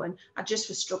pulling out. And I just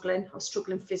was struggling. I was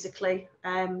struggling physically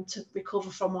to recover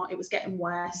from it was getting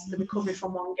worse, the recovery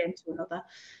from one game to another.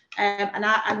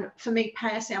 And for me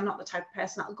personally, I'm not the type of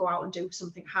person that will go out and do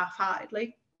something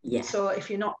half-heartedly. So if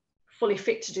you're not fully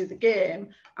fit to do the game,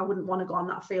 I wouldn't want to go on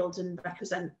that field and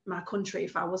represent my country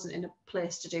if I wasn't in a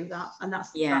place to do that. And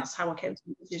that's how I came to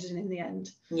the decision in the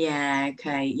end.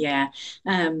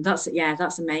 That's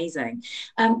amazing.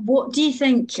 What do you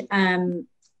think,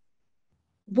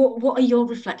 what are your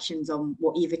reflections on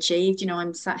what you've achieved?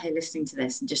 I'm sat here listening to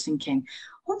this and just thinking,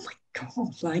 oh my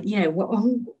God, like, what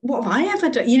have I ever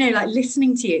done? Like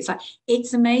listening to you, it's like,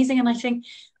 it's amazing. And I think,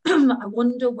 I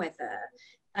wonder whether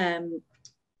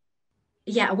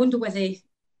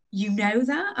you know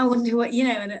that. I wonder what,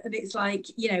 and it's like,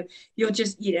 you're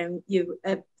just, you're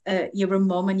a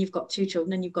mom and you've got 2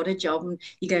 children and you've got a job and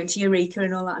you're going to Eureka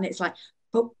and all that. And it's like,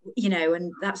 but,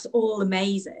 and that's all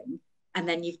amazing. And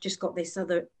then you've just got this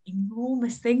other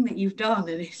enormous thing that you've done.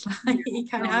 And it's like,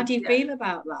 how do you feel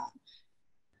about that?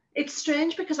 It's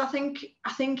strange because I think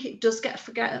it does get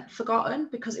forgotten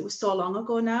because it was so long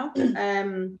ago now.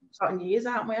 Starting years,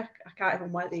 aren't we? I can't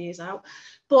even work the years out.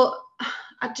 But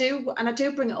I do, and I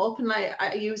do bring it up, and like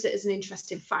I use it as an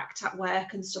interesting fact at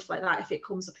work and stuff like that if it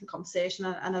comes up in conversation.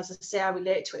 And as I say, I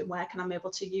relate to it in work, and I'm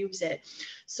able to use it,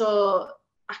 so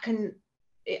I can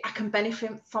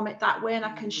benefit from it that way, and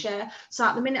I can share. So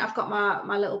at the minute, I've got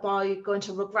my little boy going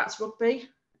to Rugrats rugby.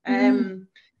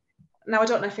 Now I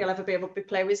don't know if he'll ever be a rugby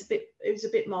player. He was a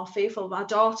bit more fearful. My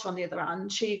daughter, on the other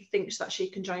hand, she thinks that she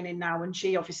can join in now, and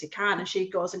she obviously can. And she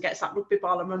goes and gets that rugby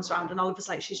ball and runs around, and all of us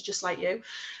like she's just like you.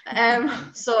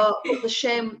 So the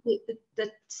shame,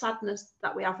 the sadness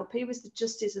that we have up here is there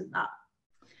just isn't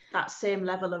that same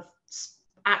level of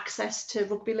access to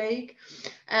rugby league.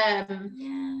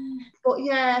 But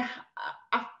yeah,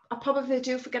 I probably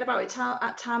do forget about it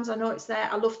at times. I know it's there.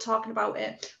 I love talking about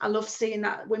it. I love seeing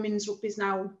that women's rugby is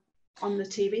now on the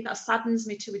TV. That saddens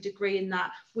me to a degree, in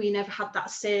that we never had that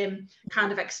same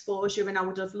kind of exposure, and I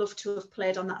would have loved to have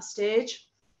played on that stage,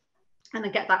 and I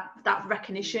get that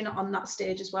recognition on that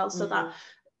stage as well. So that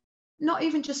not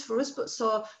even just for us, but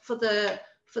so for the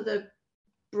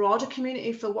broader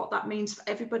community, for what that means for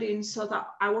everybody, and so that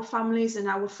our families and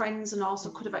our friends and also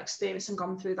could have experienced and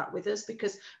gone through that with us.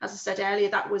 Because as I said earlier,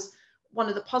 that was one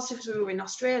of the positives. We were in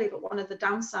Australia, but one of the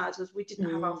downsides was we didn't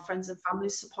have our friends and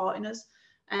families supporting us,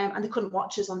 and they couldn't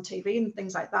watch us on TV and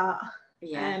things like that.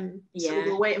 So we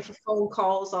were waiting for phone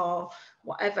calls or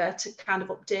whatever to kind of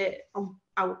update on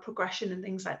our progression and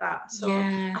things like that. So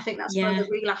I think that's one of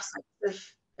the real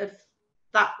aspects of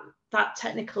that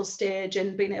technical stage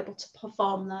and being able to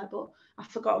perform there. But I've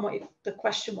forgotten what the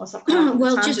question was.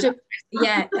 Well,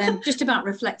 just about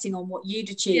reflecting on what you'd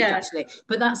achieved, actually.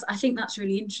 But I think that's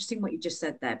really interesting what you just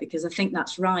said there, because I think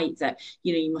that's right, that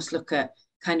you must look at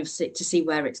kind of to see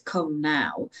where it's come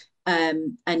now.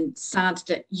 And sad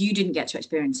that you didn't get to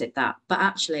experience it but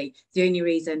actually the only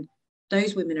reason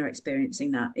those women are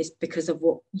experiencing that is because of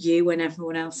what you and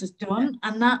everyone else has done,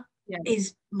 and that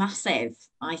is massive,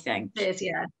 I think. It is,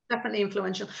 definitely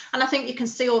influential. And I think you can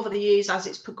see over the years as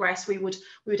it's progressed, we would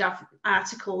have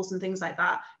articles and things like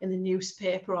that in the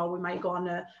newspaper, or we might go on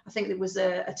I think there was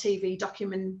a TV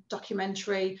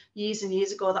documentary years and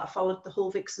years ago that followed the Hull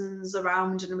Vixens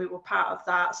around, and we were part of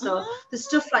that. So there's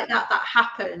stuff like that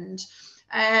happened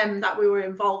that we were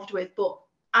involved with, but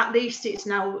at least it's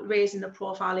now raising the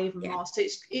profile even more. So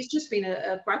it's just been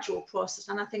a gradual process,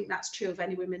 and I think that's true of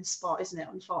any women's sport, isn't it?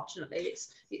 Unfortunately,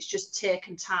 it's just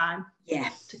taken time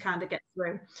to kind of get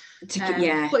through.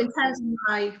 But in terms of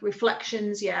my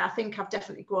reflections, I think I've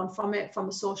definitely grown from it, from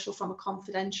a social, from a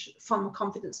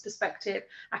confidence perspective.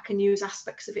 I can use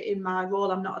aspects of it in my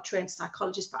role. I'm not a trained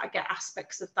psychologist, but I get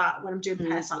aspects of that when I'm doing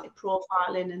personality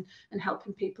profiling and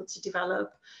helping people to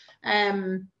develop.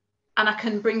 And I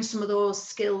can bring some of those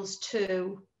skills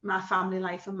to my family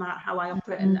life and how I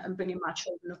operate, and bringing my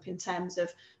children up in terms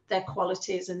of their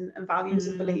qualities and values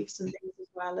and beliefs and things as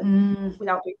well, and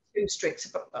without being too strict.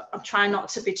 But I'm trying not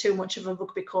to be too much of a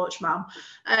rugby coach, ma'am.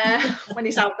 When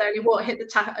he's out there, and he won't hit the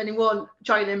tackle and he won't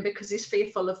join in because he's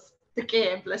fearful of the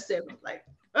game. Bless him. Like,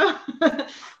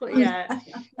 but yeah.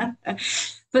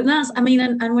 But that's, I mean,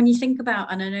 and when you think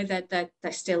about, and I know that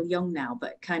they're still young now,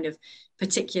 but kind of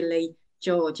particularly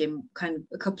George in kind of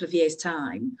a couple of years'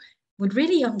 time would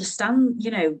really understand,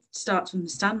 start to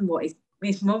understand what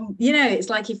his mum, it's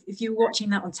like if you're watching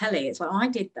that on telly, it's like, I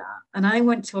did that and I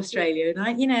went to Australia, and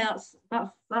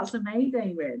that's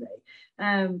amazing, really.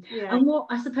 And what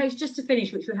I suppose, just to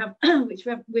finish, which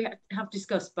we have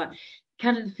discussed, but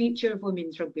kind of the future of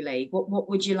women's rugby league, what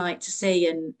would you like to see,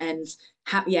 and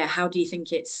how do you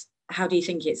think it's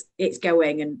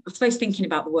going? And I suppose thinking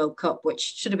about the World Cup, which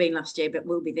should have been last year but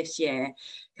will be this year,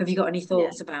 have you got any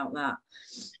thoughts about that?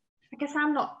 I guess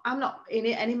I'm not in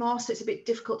it anymore, so it's a bit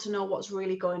difficult to know what's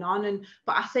really going on.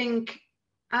 But I think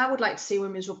I would like to see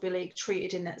women's rugby league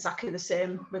treated in exactly the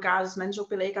same regard as men's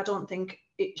rugby league. I don't think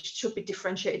it should be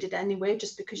differentiated in any way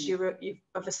just because you're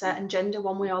of a certain gender,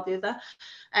 one way or the other,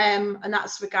 and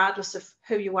that's regardless of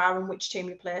who you are and which team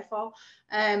you play for.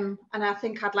 And I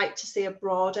think I'd like to see a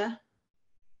broader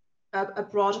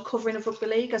covering of rugby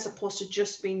league as opposed to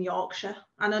just being Yorkshire.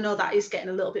 And I know that is getting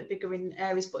a little bit bigger in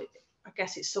areas, but I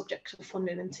guess it's subject to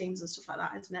funding and teams and stuff like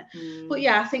that, isn't it? But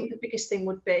I think the biggest thing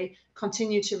would be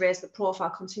continue to raise the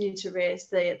profile, continue to raise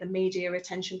the media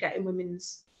attention, getting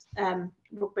women's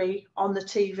rugby on the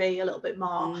TV a little bit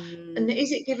more. And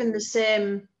is it given the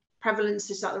same prevalence,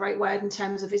 is that the right word, in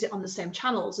terms of, is it on the same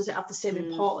channels? Does it have the same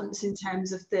importance in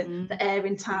terms of the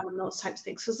airing time and those types of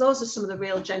things? Because those are some of the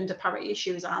real gender parity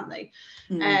issues, aren't they?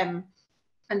 And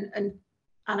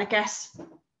I guess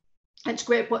it's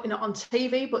great putting it on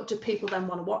TV, but do people then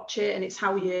want to watch it? And it's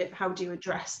how do you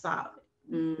address that?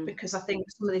 Because I think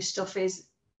some of this stuff is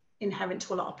inherent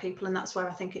to a lot of people, and that's where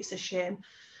I think it's a shame.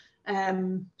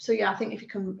 So yeah, I think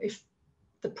if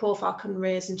the profile can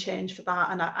raise and change for that,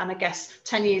 and I guess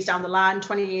 10 years down the line,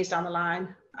 20 years down the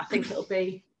line, I think it'll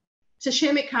be. It's a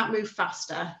shame it can't move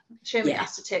faster. Shame it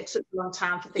has to take such a long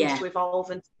time for things to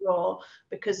evolve and to grow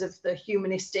because of the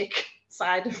humanistic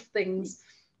side of things,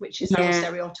 which is our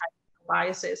stereotypes and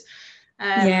biases.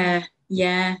 I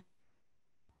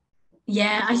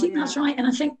think that's right. And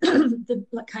I think the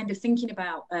kind of thinking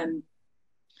about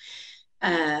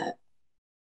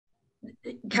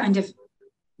kind of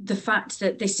the fact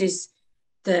that this is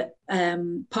that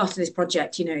part of this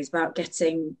project, you know, is about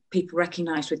getting people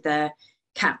recognised with their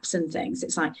caps and things.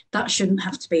 It's like that shouldn't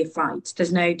have to be a fight.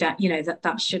 There's no doubt, you know,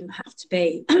 that shouldn't have to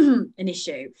be an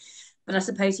issue. But I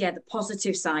suppose, the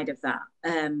positive side of that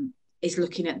is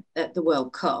looking at the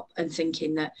World Cup and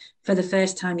thinking that for the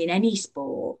first time in any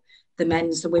sport, the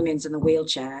men's, the women's and the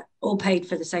wheelchair all paid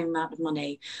for the same amount of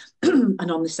money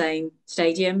and on the same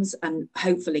stadiums, and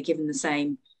hopefully given the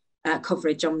same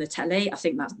coverage on the telly. I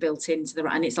think that's built into the,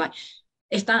 and it's like,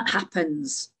 if that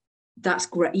happens, that's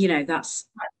great, you know, that's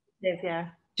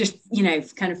just, you know,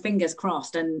 kind of fingers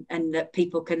crossed, and that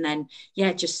people can then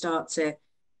just start to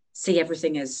see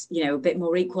everything as, you know, a bit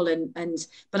more equal. And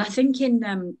but I think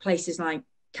in places like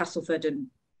Castleford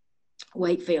and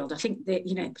Wakefield, I think that,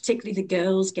 you know, particularly the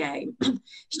girls' game,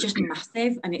 it's just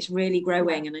massive and it's really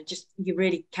growing, and you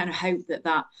really kind of hope that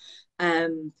that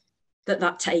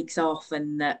takes off,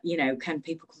 and that, you know,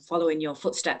 people can follow in your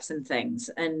footsteps and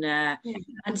things, and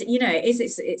you know,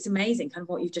 it's amazing kind of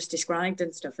what you've just described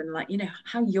and stuff, and like, you know,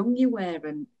 how young you were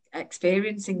and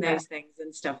experiencing those things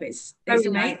and stuff. It's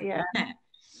amazing, isn't it?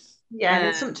 And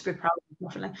it's something to be proud of,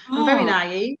 definitely. I'm very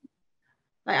naive.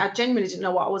 Like, I genuinely didn't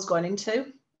know what I was going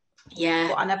into.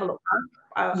 But I never looked back.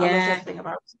 I loved everything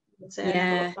about it. I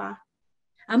never looked back.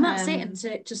 And that's it. And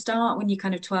to start when you're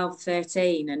kind of 12,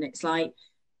 13, and it's like,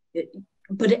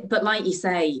 but like you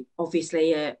say,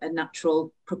 obviously a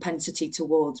natural propensity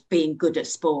towards being good at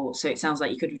sport. So it sounds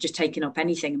like you could have just taken up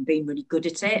anything and been really good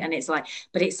at it. And it's like,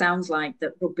 but it sounds like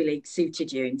that rugby league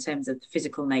suited you in terms of the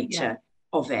physical nature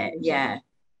of it. Yeah.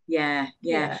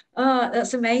 Oh,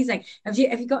 that's amazing. Have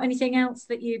you got anything else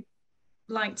that you'd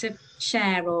like to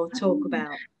share or talk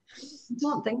about? I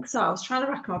don't think so. I was trying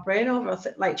to rack my brain over,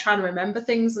 like trying to remember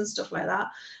things and stuff like that.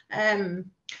 I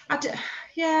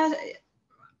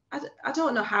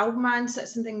don't know how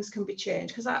mindsets and things can be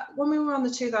changed, because when we were on the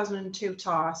 2002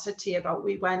 tour, I said to you about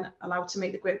we weren't allowed to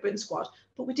meet the Great Britain squad,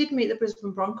 but we did meet the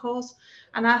Brisbane Broncos,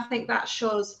 and I think that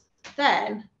shows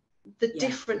then the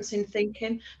difference in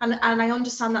thinking, and I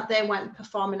understand that they weren't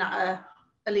performing at a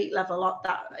elite level at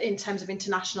that in terms of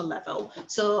international level,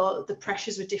 so the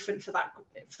pressures were different for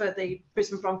the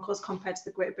Brisbane Broncos compared to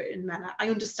the Great Britain men. I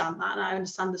understand that, and I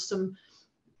understand there's some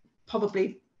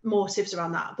probably motives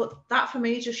around that, but that for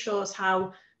me just shows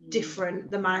how different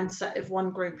the mindset of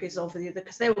one group is over the other,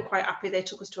 because they were quite happy. They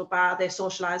took us to a bar, they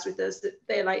socialized with us,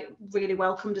 they like really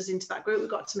welcomed us into that group. We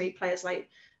got to meet players like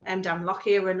Dan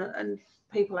Lockyer and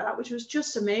people like that, which was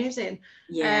just amazing.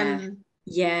 And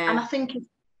I think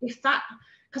if that,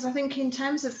 because I think in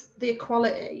terms of the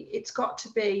equality, it's got to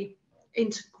be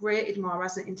integrated more,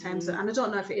 hasn't it, in terms of, and I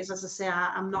don't know if it is, as I say,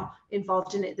 I'm not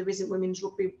involved in it. There isn't women's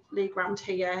rugby league around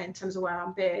here in terms of where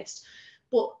I'm based,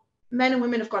 but men and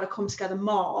women have got to come together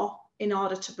more in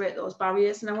order to break those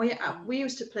barriers. Now we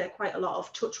used to play quite a lot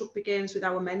of touch rugby games with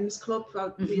our men's club.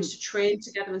 We used to train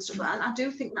together and stuff like that, and I do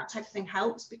think that type of thing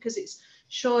helps, because it's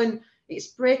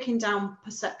breaking down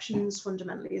perceptions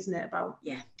fundamentally, isn't it? About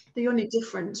the only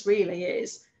difference really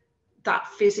is that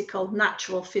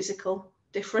natural physical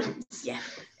difference.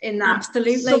 In that,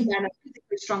 absolutely, some men are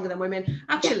physically stronger than women.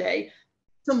 Actually,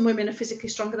 some women are physically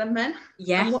stronger than men.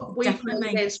 And what we played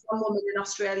against one woman in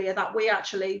Australia that we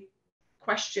actually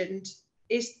questioned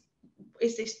is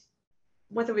this,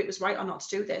 whether it was right or not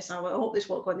to do this. I hope this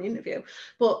won't go in the interview,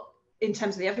 but in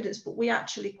terms of the evidence, but we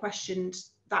actually questioned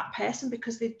that person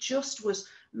because they just was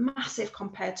massive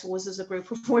compared to us as a group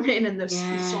of women, and they're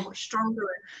so much stronger.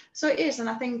 So it is, and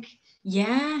I think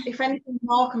if anything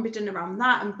more can be done around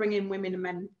that and bringing women and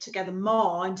men together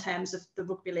more in terms of the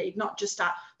rugby league, not just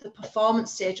at the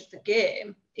performance stage of the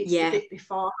game, it's a bit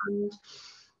beforehand.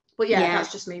 But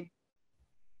that's just me.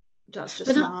 That's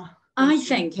just I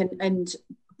think, and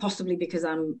possibly because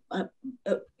I'm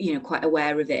you know, quite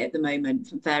aware of it at the moment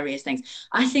from various things,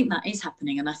 I think that is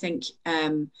happening. And I think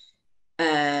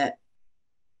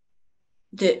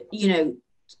that, you know,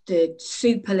 the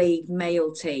Super League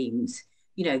male teams,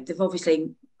 you know, they've obviously,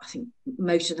 I think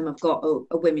most of them have got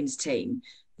a women's team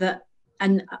that,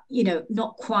 and you know,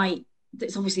 not quite,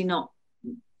 it's obviously not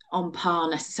on par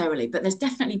necessarily, but there's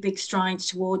definitely big strides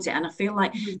towards it. And I feel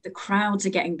like the crowds are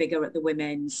getting bigger at the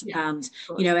women's, and,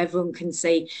 you know, everyone can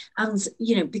see. And,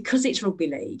 you know, because it's rugby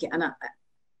league, and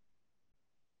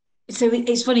so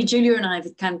it's funny, Julia and I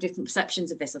have kind of different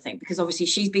perceptions of this, I think, because obviously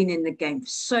she's been in the game for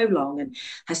so long and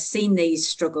has seen these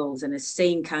struggles and has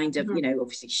seen kind of, you know,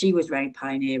 obviously she was very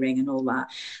pioneering and all that.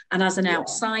 And as an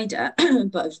outsider,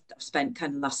 but I've spent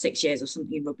kind of the last 6 years or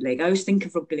something in rugby league, I always think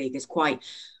of rugby league as quite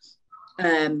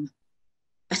a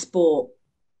sport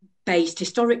based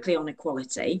historically on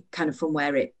equality, kind of from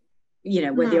where it, you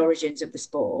know, where the origins of the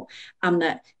sport, and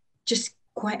that just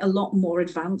quite a lot more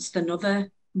advanced than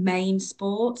other main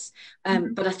sports.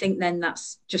 But I think then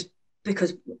that's just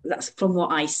because that's from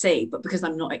what I see, but because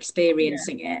I'm not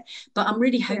experiencing it. But I'm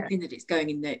really hoping that it's going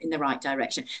in the right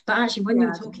direction. But actually, when you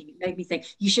were talking, it made me think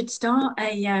you should start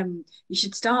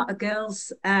a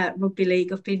girls' rugby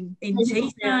league up in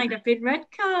Teesside, up in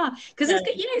Redcar, because it's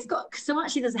got, you know, it's got, so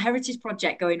actually there's a heritage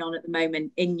project going on at the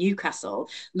moment in Newcastle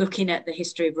looking at the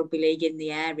history of rugby league in the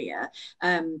area,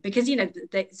 because, you know,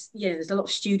 there's a lot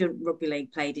of student rugby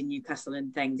league played in Newcastle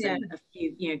and things, and a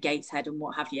few, you know, Gateshead and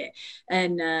what have you,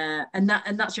 and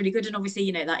that's really good. And obviously,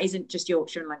 you know, that isn't just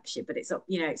Yorkshire and Lancashire, but it's up,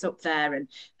 you know, it's up there.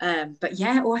 And but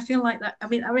yeah, I feel like that. I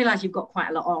mean, I realise you've got quite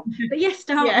a lot on, but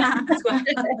start that as well.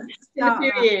 In a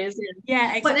few years.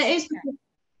 Yeah, exactly. But it is,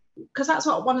 because that's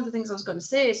what one of the things I was going to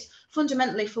say is,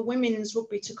 fundamentally, for women's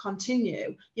rugby to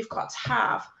continue, you've got to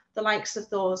have the likes of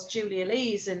those Julia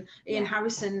Lees and Ian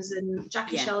Harrisons and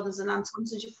Jackie Sheldons and Anne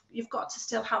Thompsons. You've got to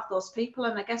still have those people.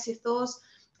 And I guess if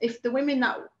the women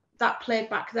that played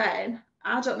back then,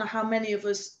 I don't know how many of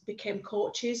us became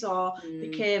coaches or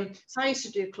became, so I used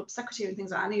to do club secretary and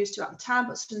things like that, and I used to at the time,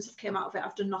 but since I've came out of it,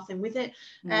 I've done nothing with it,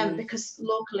 because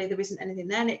locally there isn't anything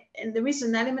there, and there is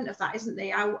an element of that, isn't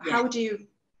there? How do you,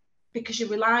 because you're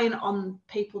relying on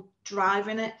people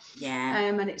driving it,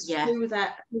 and it's who's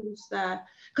there,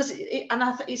 because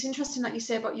it's interesting that you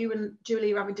say about you and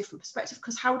Julie having different perspective,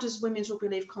 because how does women's rugby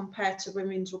league compare to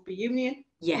women's rugby union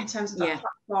in terms of that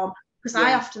platform? Because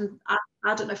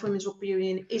I don't know if women's rugby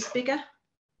union is bigger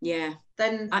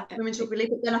than women's rugby league,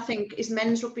 but then I think, is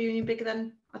men's rugby union bigger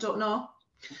than, I don't know.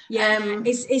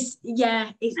 It's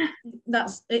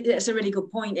a really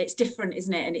good point. It's different,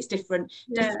 isn't it? And it's different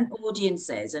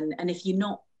audiences, and if you're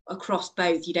not across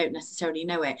both, you don't necessarily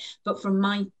know it. But from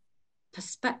my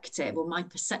perspective, or my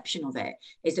perception of it,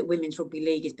 is that women's rugby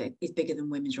league is bigger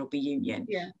than women's rugby union,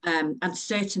 and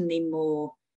certainly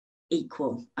more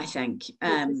equal, I think,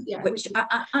 which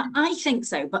I think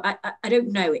so, but I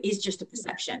don't know, it is just a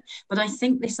perception. But I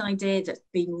think this idea that's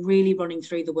been really running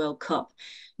through the World Cup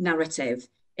narrative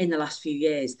in the last few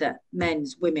years, that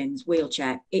men's, women's,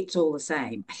 wheelchair, it's all the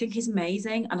same, I think is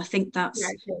amazing. And I think that's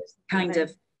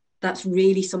that's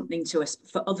really something to us,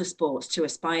 for other sports to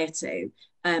aspire to.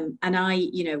 And I,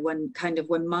 you know, when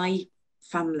my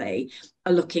family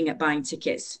are looking at buying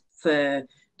tickets for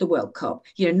the World Cup,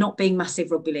 you know, not being massive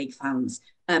rugby league fans,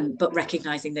 but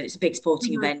recognizing that it's a big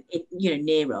sporting event, you know,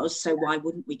 near us, so why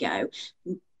wouldn't we go?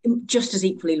 Just as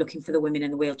equally looking for the women in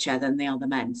the wheelchair than they are the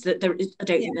men's. I don't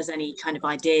think there's any kind of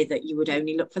idea that you would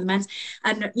only look for the men's,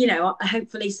 and, you know,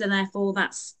 hopefully, so therefore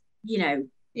that's, you know,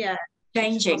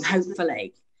 changing,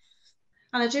 hopefully.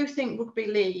 And I do think rugby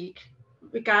league,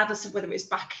 regardless of whether it's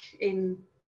back in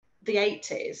the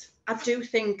 80s, I do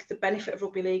think the benefit of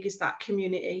rugby league is that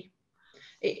community.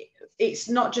 It's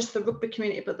not just the rugby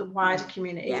community, but the wider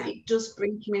community. It does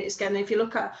bring communities together. And if you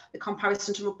look at the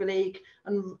comparison to rugby league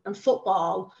and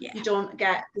football, you don't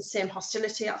get the same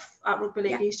hostility at rugby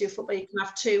league. You used to do football. You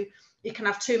can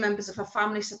have two members of a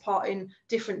family supporting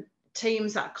different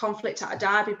teams that conflict at a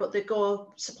derby, but they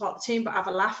go support the team, but have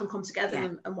a laugh and come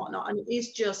together and whatnot. And it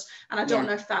is just, and I don't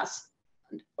know if that's,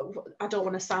 I don't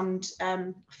want to sound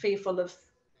fearful of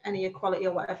any equality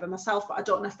or whatever myself, but I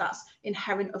don't know if that's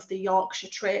inherent of the Yorkshire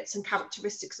traits and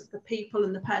characteristics of the people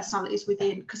and the personalities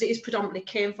within, because it is predominantly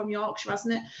came from Yorkshire,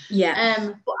 hasn't it?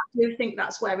 But I do think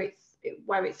that's where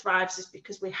it thrives, is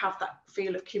because we have that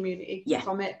feel of community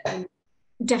from it. And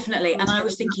definitely. And I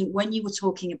was thinking, when you were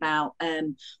talking about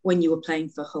when you were playing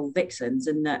for Hull Vixens,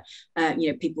 and that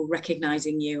you know, people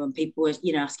recognizing you and people were,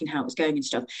 you know, asking how it was going and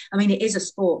stuff. I mean, it is a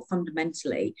sport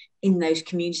fundamentally in those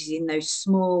communities, in those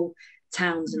small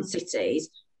towns and cities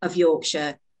of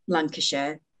Yorkshire,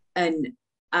 Lancashire, and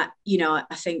you know,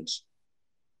 I think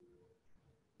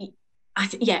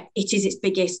it is its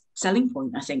biggest selling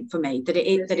point, I think, for me, that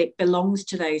it belongs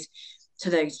to those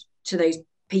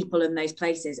people and those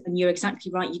places. And you're exactly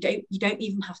right, you don't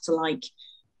even have to like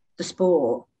the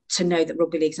sport to know that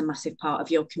rugby league's a massive part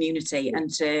of your community, and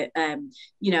to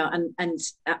you know, and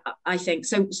I think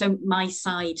so my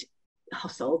side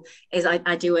hustle is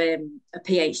I do a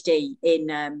PhD in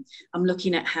I'm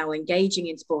looking at how engaging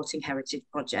in sporting heritage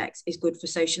projects is good for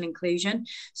social inclusion.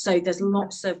 So there's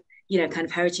lots of kind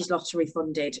of heritage lottery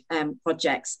funded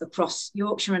projects across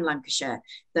Yorkshire and Lancashire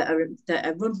that are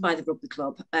run by the rugby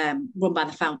club, run by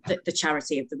the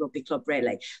charity of the rugby club,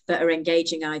 really, that are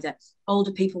engaging either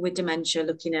older people with dementia,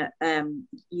 looking at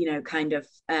kind of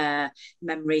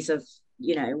memories of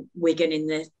Wigan in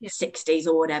the 60s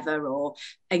or whatever, or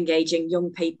engaging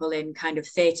young people in kind of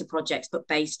theatre projects but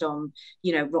based on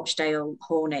Rochdale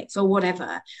Hornets or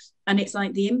whatever. And it's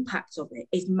like the impact of it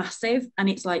is massive. And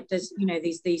it's like there's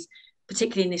these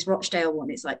particularly in this Rochdale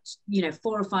one, it's like 4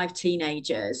 or 5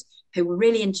 teenagers who were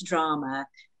really into drama,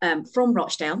 from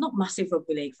Rochdale, not massive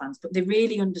rugby league fans, but they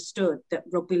really understood that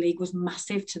rugby league was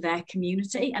massive to their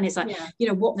community. And it's like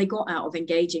what they got out of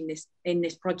engaging in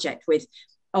this project with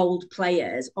old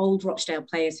Rochdale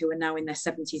players who are now in their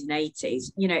 70s and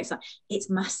 80s, it's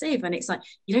massive. And it's like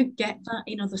you don't get that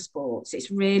in other sports.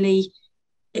 It's really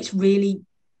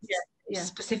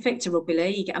specific to rugby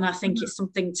league, and I think it's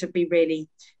something to be really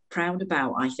proud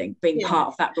about. I think being part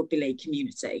of that rugby league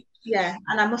community.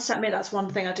 And I must admit that's one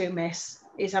thing I do miss,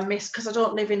 because I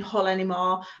don't live in Hull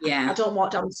anymore. I don't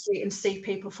walk down the street and see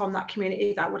people from that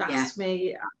community that would ask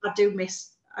me. I do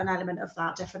miss an element of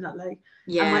that, definitely.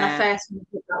 And when I first moved,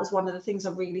 that was one of the things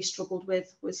I really struggled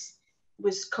with, was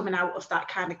coming out of that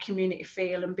kind of community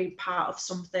feel and being part of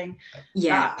something.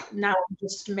 That now I'm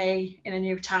just me in a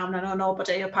new town. I know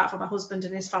nobody apart from my husband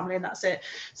and his family, and that's it.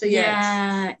 So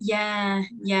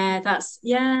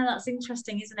that's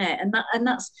interesting, isn't it? And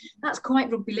that's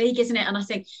quite rugby league, isn't it? And I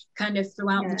think kind of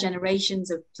throughout the generations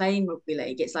of playing rugby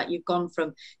league, it's like you've gone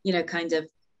from kind of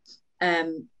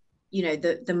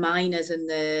the miners and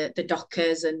the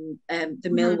dockers and the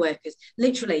mill workers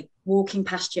literally walking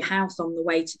past your house on the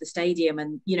way to the stadium,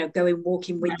 and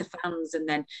walking with the fans and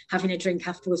then having a drink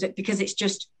afterwards, because it's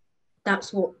just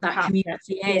that's what that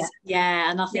community is.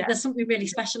 And I think there's something really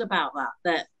special about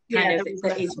that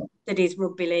that is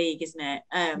rugby league, isn't it?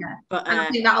 But and I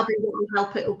think that'll be what will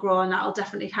help it will grow, and that'll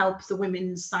definitely help the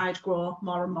women's side grow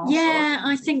more and more.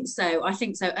 I think so.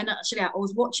 And actually, I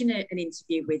was watching an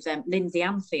interview with Lindsay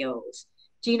Anfield.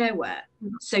 Do you know her?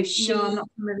 So she I'm not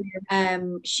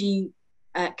familiar. She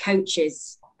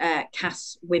coaches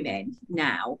CAS women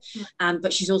now,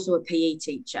 but she's also a PE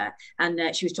teacher,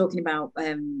 and she was talking about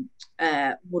one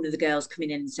of the girls coming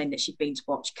in and saying that she'd been to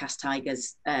watch CAS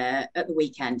Tigers at the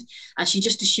weekend, and she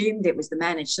just assumed it was the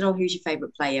men, and she said, "Oh, who's your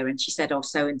favourite player?" And she said, "Oh,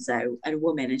 so and so," and a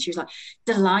woman, and she was like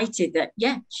delighted that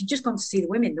she'd just gone to see the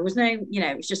women. There was no,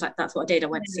 it was just like, that's what I did. I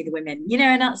went to see the women,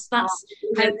 and that's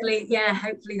hopefully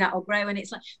that'll grow. And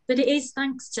it's like, but it is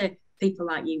thanks to people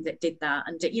like you that did that,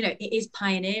 and it is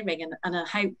pioneering, and I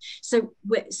hope so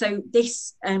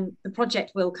this the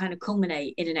project will kind of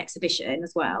culminate in an exhibition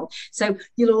as well, so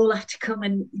you'll all have to come,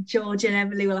 and George and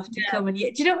Emily will have to come, and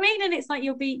do you know what I mean? And it's like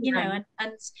you'll be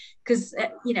and because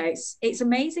it's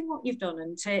amazing what you've done,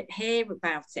 and to hear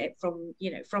about it from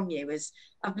you is,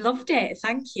 I've loved it.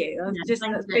 Thank you.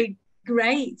 It's been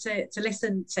great to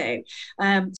listen to.